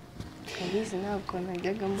kabizi ntabwo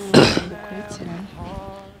najyaga mbona gukurikirana.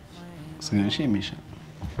 Sinishimisha.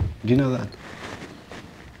 Do you know that?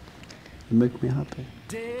 You make me happy.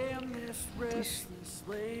 You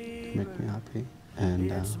make me happy.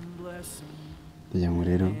 And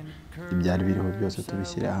rero ibyari biriho byose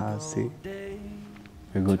tubishyira hasi.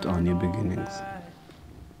 We got our new beginnings.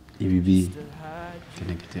 Ibibi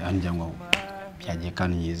connected anjyango byagiye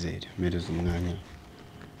kandi yizere mereza umwanya.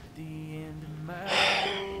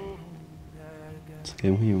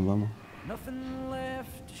 Nkiyumvamo.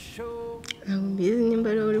 Mbizi nimba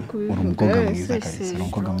rero uri kubivuga. Umukobwa mwiza kabisa.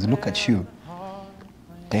 Umukobwa mwiza, look at you.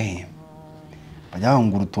 Damn.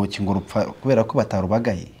 Bajyanga urutoki ngo rupfa kubera ko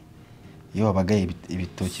batarubagaye. Iyo babagaye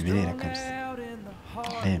ibitoki birera kabisa.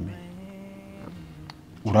 Deme.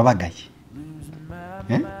 Urabagaye.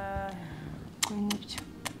 Nibyo.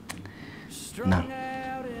 Na.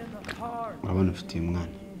 Urabona ufite uyu mwana.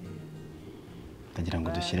 Ndagira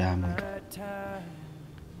ngo dushyire hamwe.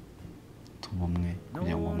 Tubumwe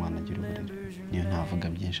kugira ngo umwana agire uburere. Niyo ntavuga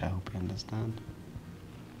byinshi, I hope you understand.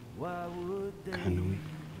 Can we?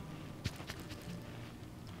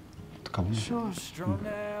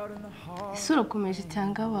 Ese urakomeje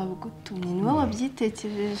cyangwa babigutumye nibo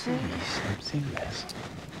wabyitekereje?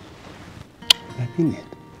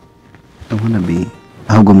 Ndabona bi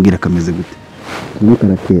ahubwo mbwira kameze gute? Kamwe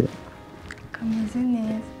karatera. Kameze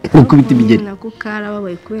neza. Uko biti bigera. Nako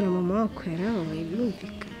karababaye kubera mama wakwera babaye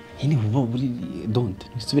birumvika. Yini vuba buri don't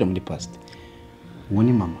nisubira muri past. Uwo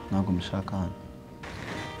ni mama ntabwo mushaka hano.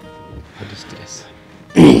 Had stress.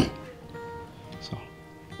 So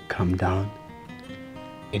calm down.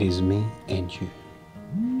 It is me and you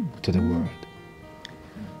to the world.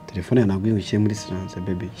 Telefone ntabwo yishyire muri silence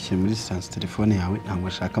baby. Ishyire muri silence telefone yawe ntabwo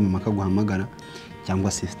ashaka mama akaguhamagara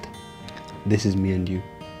cyangwa sister. This is me and you.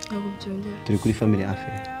 Ntabwo byongera. Turi kuri family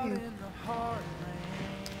affair.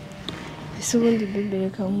 Ese ubundi bebe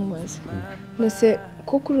reka nkubaze. Nose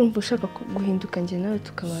koko urumva ushaka guhinduka njye nawe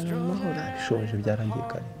tukabana mu mahoro. Shoje byarangiye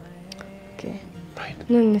kare. Okay.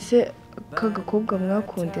 None se kagakobwa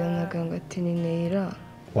mwakundanaga ngo ati ni Neira.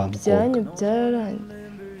 Byanyu byararangiye.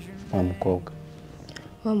 Wa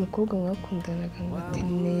mukobwa mwakundanaga ngo ati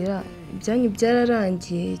ni Neira. Byanyu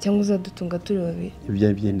byararangiye cyangwa uzadutunga turi babiri.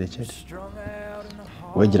 Ibyo byendekere.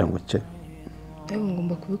 Wagira ngo cye. Ndabwo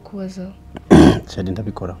ngomba kubikubaza. Cyari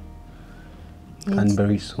ndabikora. And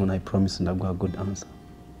very soon I promise I'll have a good answer.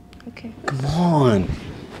 Okay. Come on.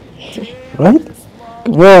 Right?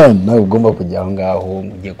 Come on. Nawe ugomba kujya aho ngaho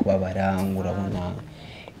mugiye kubabara urabona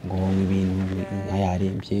ngo ibintu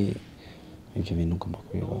nkayarembye ibyo bintu ugomba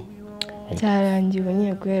kubiba. Cyarangiwe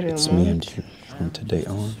niye guhera mu. It's me and you from today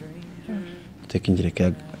on.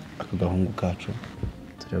 Tekingireke akagahungu kacu.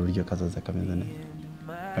 Turebe uburyo kazaza kameze neza.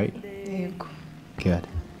 Right? Yego. Good.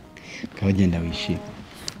 Kagenda wishimye.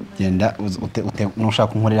 Genda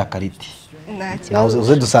nushaka kunkorera kariti. Ntacyo.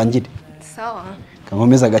 Uze dusangire. Sawa.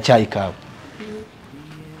 Kankomeza agacyayi kawe.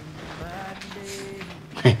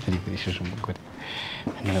 Ari kurishije umugore.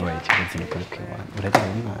 Narabaye ikibazo kuri kwana. Uragira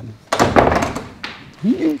umwana.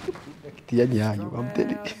 Kitiya nyayo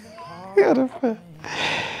bamuteri. Arafa.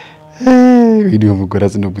 Uyu umugore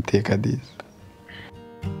azi no guteka dizi.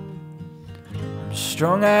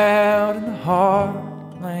 strung out in the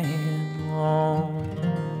heartland long.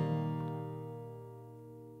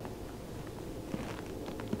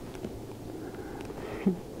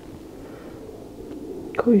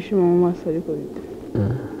 ko wishima mu maso ariko bite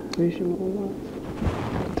wishima mu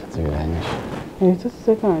maso biranyishe ibitotsi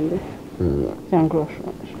se kandi cyangwa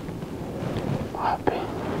urashonje wapi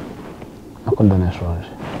ako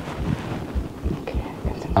ndanashonje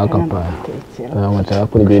akapa nshaka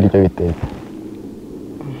kuri ibiryo bitetse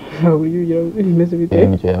ntabwo ugira bimeze bitetse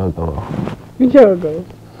ibiryo y'abagabo iby'abagabo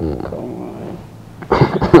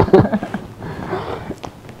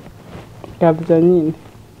kabya nyine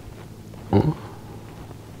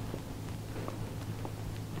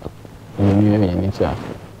niyo bintu n'icyaha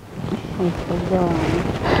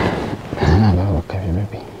ntabwo ari akabi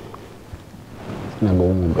bibi ntabwo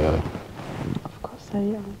w'umwumva yawe of course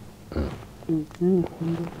I am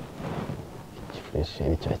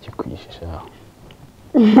igifuresheri cya kikwishisha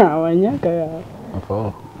abanyaga yawe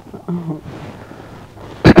avaho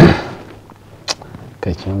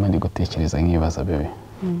kare kimwe ndi gutekereza nkibaza bebe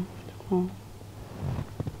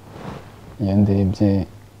iyo ndebye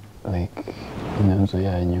like ino nzu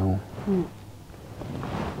yanyu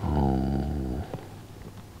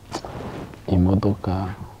imodoka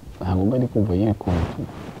ntabwo bari kumva yiri kuntu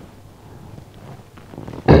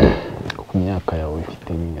ku myaka yawe ifite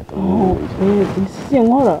nk'ingata isi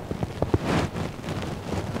nkora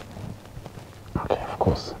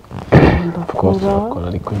of course urakora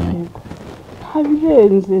ariko nyine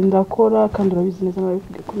ntabirenze ndakora kandi urabizi neza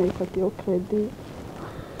nabikubwiye ko nayifatiyeho credit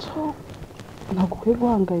ntabwo ukwiye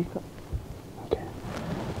guhangayika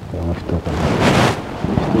mufite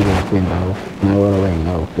ukwenda nawe warabaye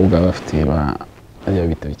nk'abakobwa bafite ariyo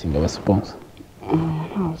bita bikinga aba sponsor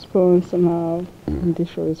nta sponsor nta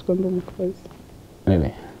ndishoboye ko ndi umukozi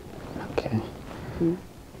really okay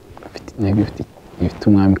ntego ifite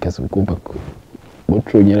umwamikazi ugomba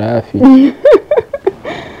gucungira hafi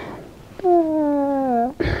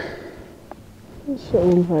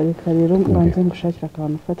umva reka rero mbanze ngushakira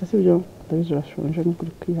akantu ufata sibyo ndabizi urashonje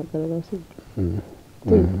n'ukuri kwihagarara sibyo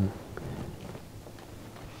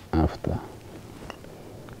after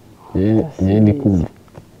ye ndi kumva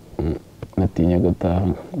natinya gutaha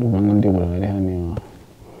ruba ngundi burare hano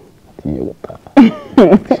natinya gutaha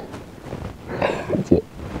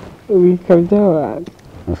ubika by'abantu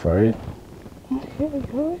I'm sorry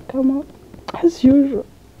okay come on as usual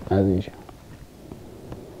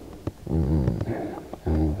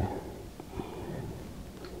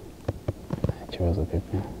ikibazo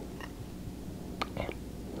pepe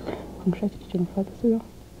umushakira ikintu ufata sibyo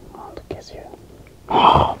to kiss you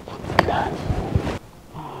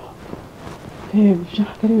ibyo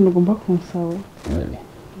ari ibintu ugomba kunsaba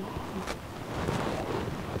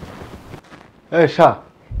sha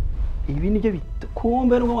ibi nibyo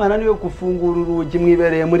kumbe n'umwana niwe gufungura urugi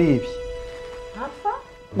mwibereye muri ibi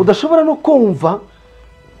udashobora no kumva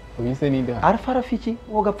ubise ninde Alpha Rafiki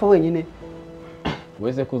wo gapfa wenyine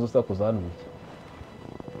wese kuza usakuza hano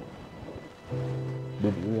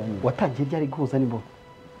watangiye ryari guhuza n'imbogo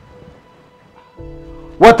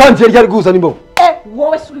watangiye ryari guhuza n'imbogo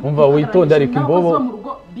wowe suri umva witonda ariko imbobo mu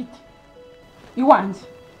rugo biti iwanjye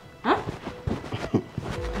ha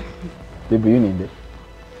baby you need it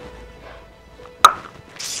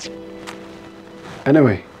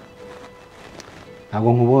anyway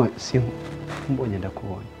ntabwo nkubonye mbonye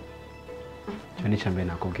ndakubonye cyo ni cyambere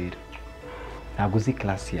nakubwira ntabwo uzi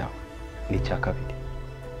class yawe ni cya kabiri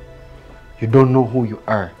you don't know who you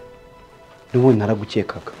are n'ubu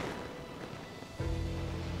naragukekaga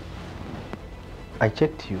I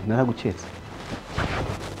checked you naraguketse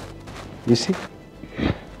you see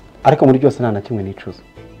ariko muri byose nta na kimwe nicuza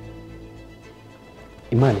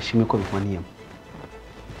Imana ishimwe ko bihwaniyemo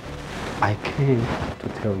I came to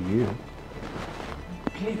tell you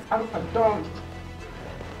please Alpha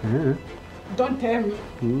don't tell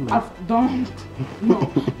me Alpha don't no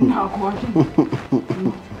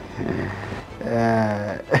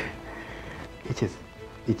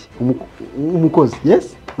Iki umukozi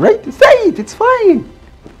yes right say it it's fine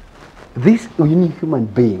this you need human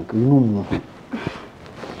being you know umuntu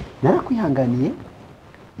narakwihanganiye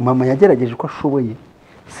mama yagerageje uko ashoboye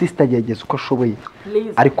sister yagerageje uko ashoboye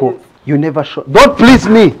ariko you never show don't please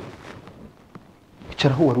me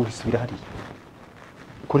icara aho wari urisubira hariya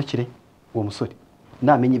kurikire uwo musore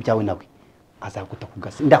namenye ibyawe nawe azaguta ku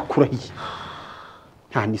gasi ndakurahiye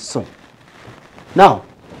nta nisoni now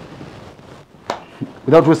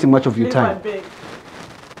without wasting much of your time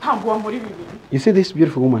you see this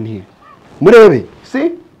beautiful woman here murebe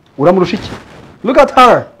see uramurusha iki look at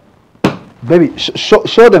her baby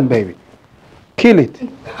show them baby kill it.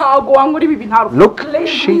 ntabwo wangura ibi bintu Look,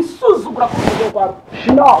 she- isuzugura ku rwego rwawe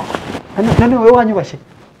no none wowe wanyubashye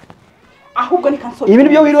ahubwo ni kansokere ibi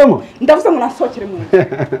nibyo wirwemo ndavuze ngo nasohokere mu nzu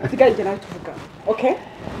sigara igihe nawe tuvuga okay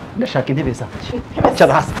ndashaka intebe zanjye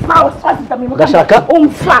cara hasi nawe swazidamiye ndashaka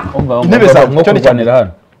umva intebe zanjye nko kurwanira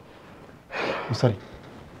hano musore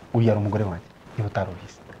uyu yari umugore wanjye niba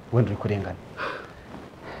utarubizi wenda uri kurengana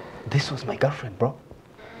this was my girlfriend bro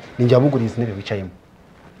ninjye wamuguriye izi ntebe wicayemo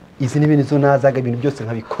izi ntebe nizo nazaga ibintu byose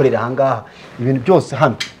nkabikorera ahangaha ibintu byose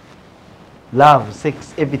hano love sex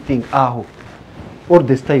everything aho all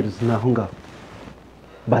the styles naho ngaho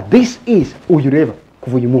but this is uyu reba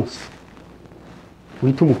kuva uyu munsi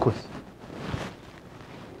wita umukozi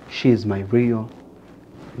she is my real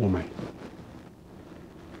woman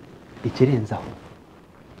ikirenzaho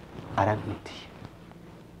arantwitiye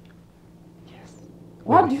yes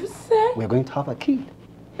what do you say we're going to have a kid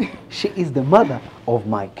she is the mother of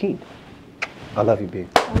my kid I love you babe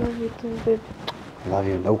I love you too, baby. I love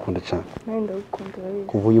you ndagukunda cyane Nawe ndagukunda urabizi.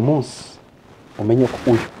 kuva uyu munsi umenye ko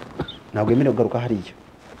uyu ntabwo yemerewe kugaruka hariya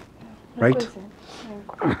right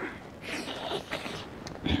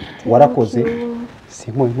warakoze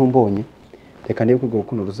sinkoni ntumbonye reka niba urwo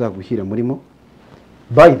rukundo ruzaguhira murimo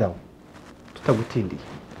by the way tutagutindiye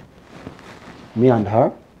me and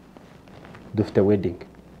her dufite wedding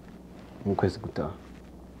mu kwezi gutaha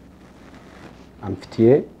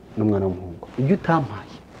amfitiye n'umwana w'umuhungu ibyo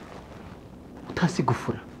utampaye utasi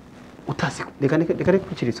gufura utasi reka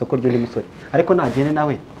kwicira isoko ry'undi musore ariko nagende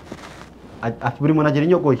nawe buri muntu agira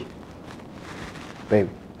inyogoye baby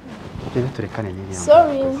rero turekane nyiri yawe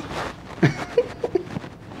Sorry.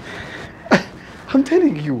 I'm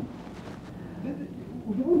telling you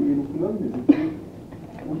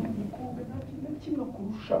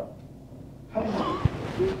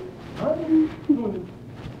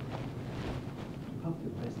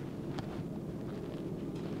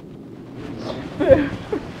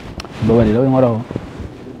mbabarira we nkoraho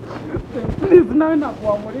please nawe ntabwo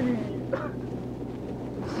wamura ibi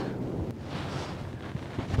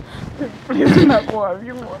please ntabwo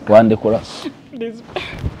wabinkora wandekura please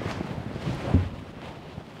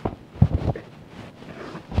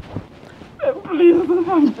please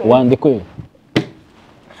ntabwo wandekwe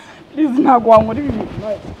please ntabwo wamura ibi bintu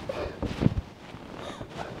nawe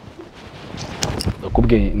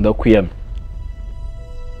ndakubwiye ndakwiyamye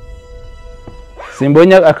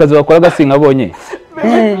simbonye akazi wakoraga sinkabonye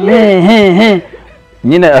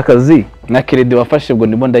nyine akazi na credit wafashe ubwo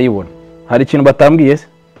ndimo ndayibona hari ikintu batambwiye se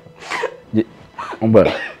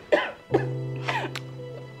umba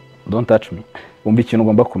don't touch me umva ikintu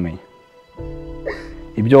ugomba kumenya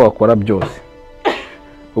ibyo wakora byose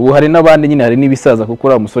ubu hari n'abandi nyine hari n'ibisaza kuko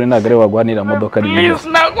uriya musore ntabwo ari wagwanira modoka ari please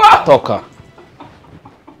ntabwo toka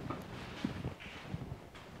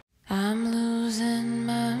I'm losing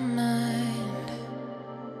my mind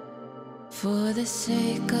for the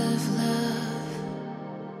sake of love.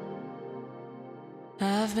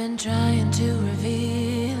 I've been trying to reveal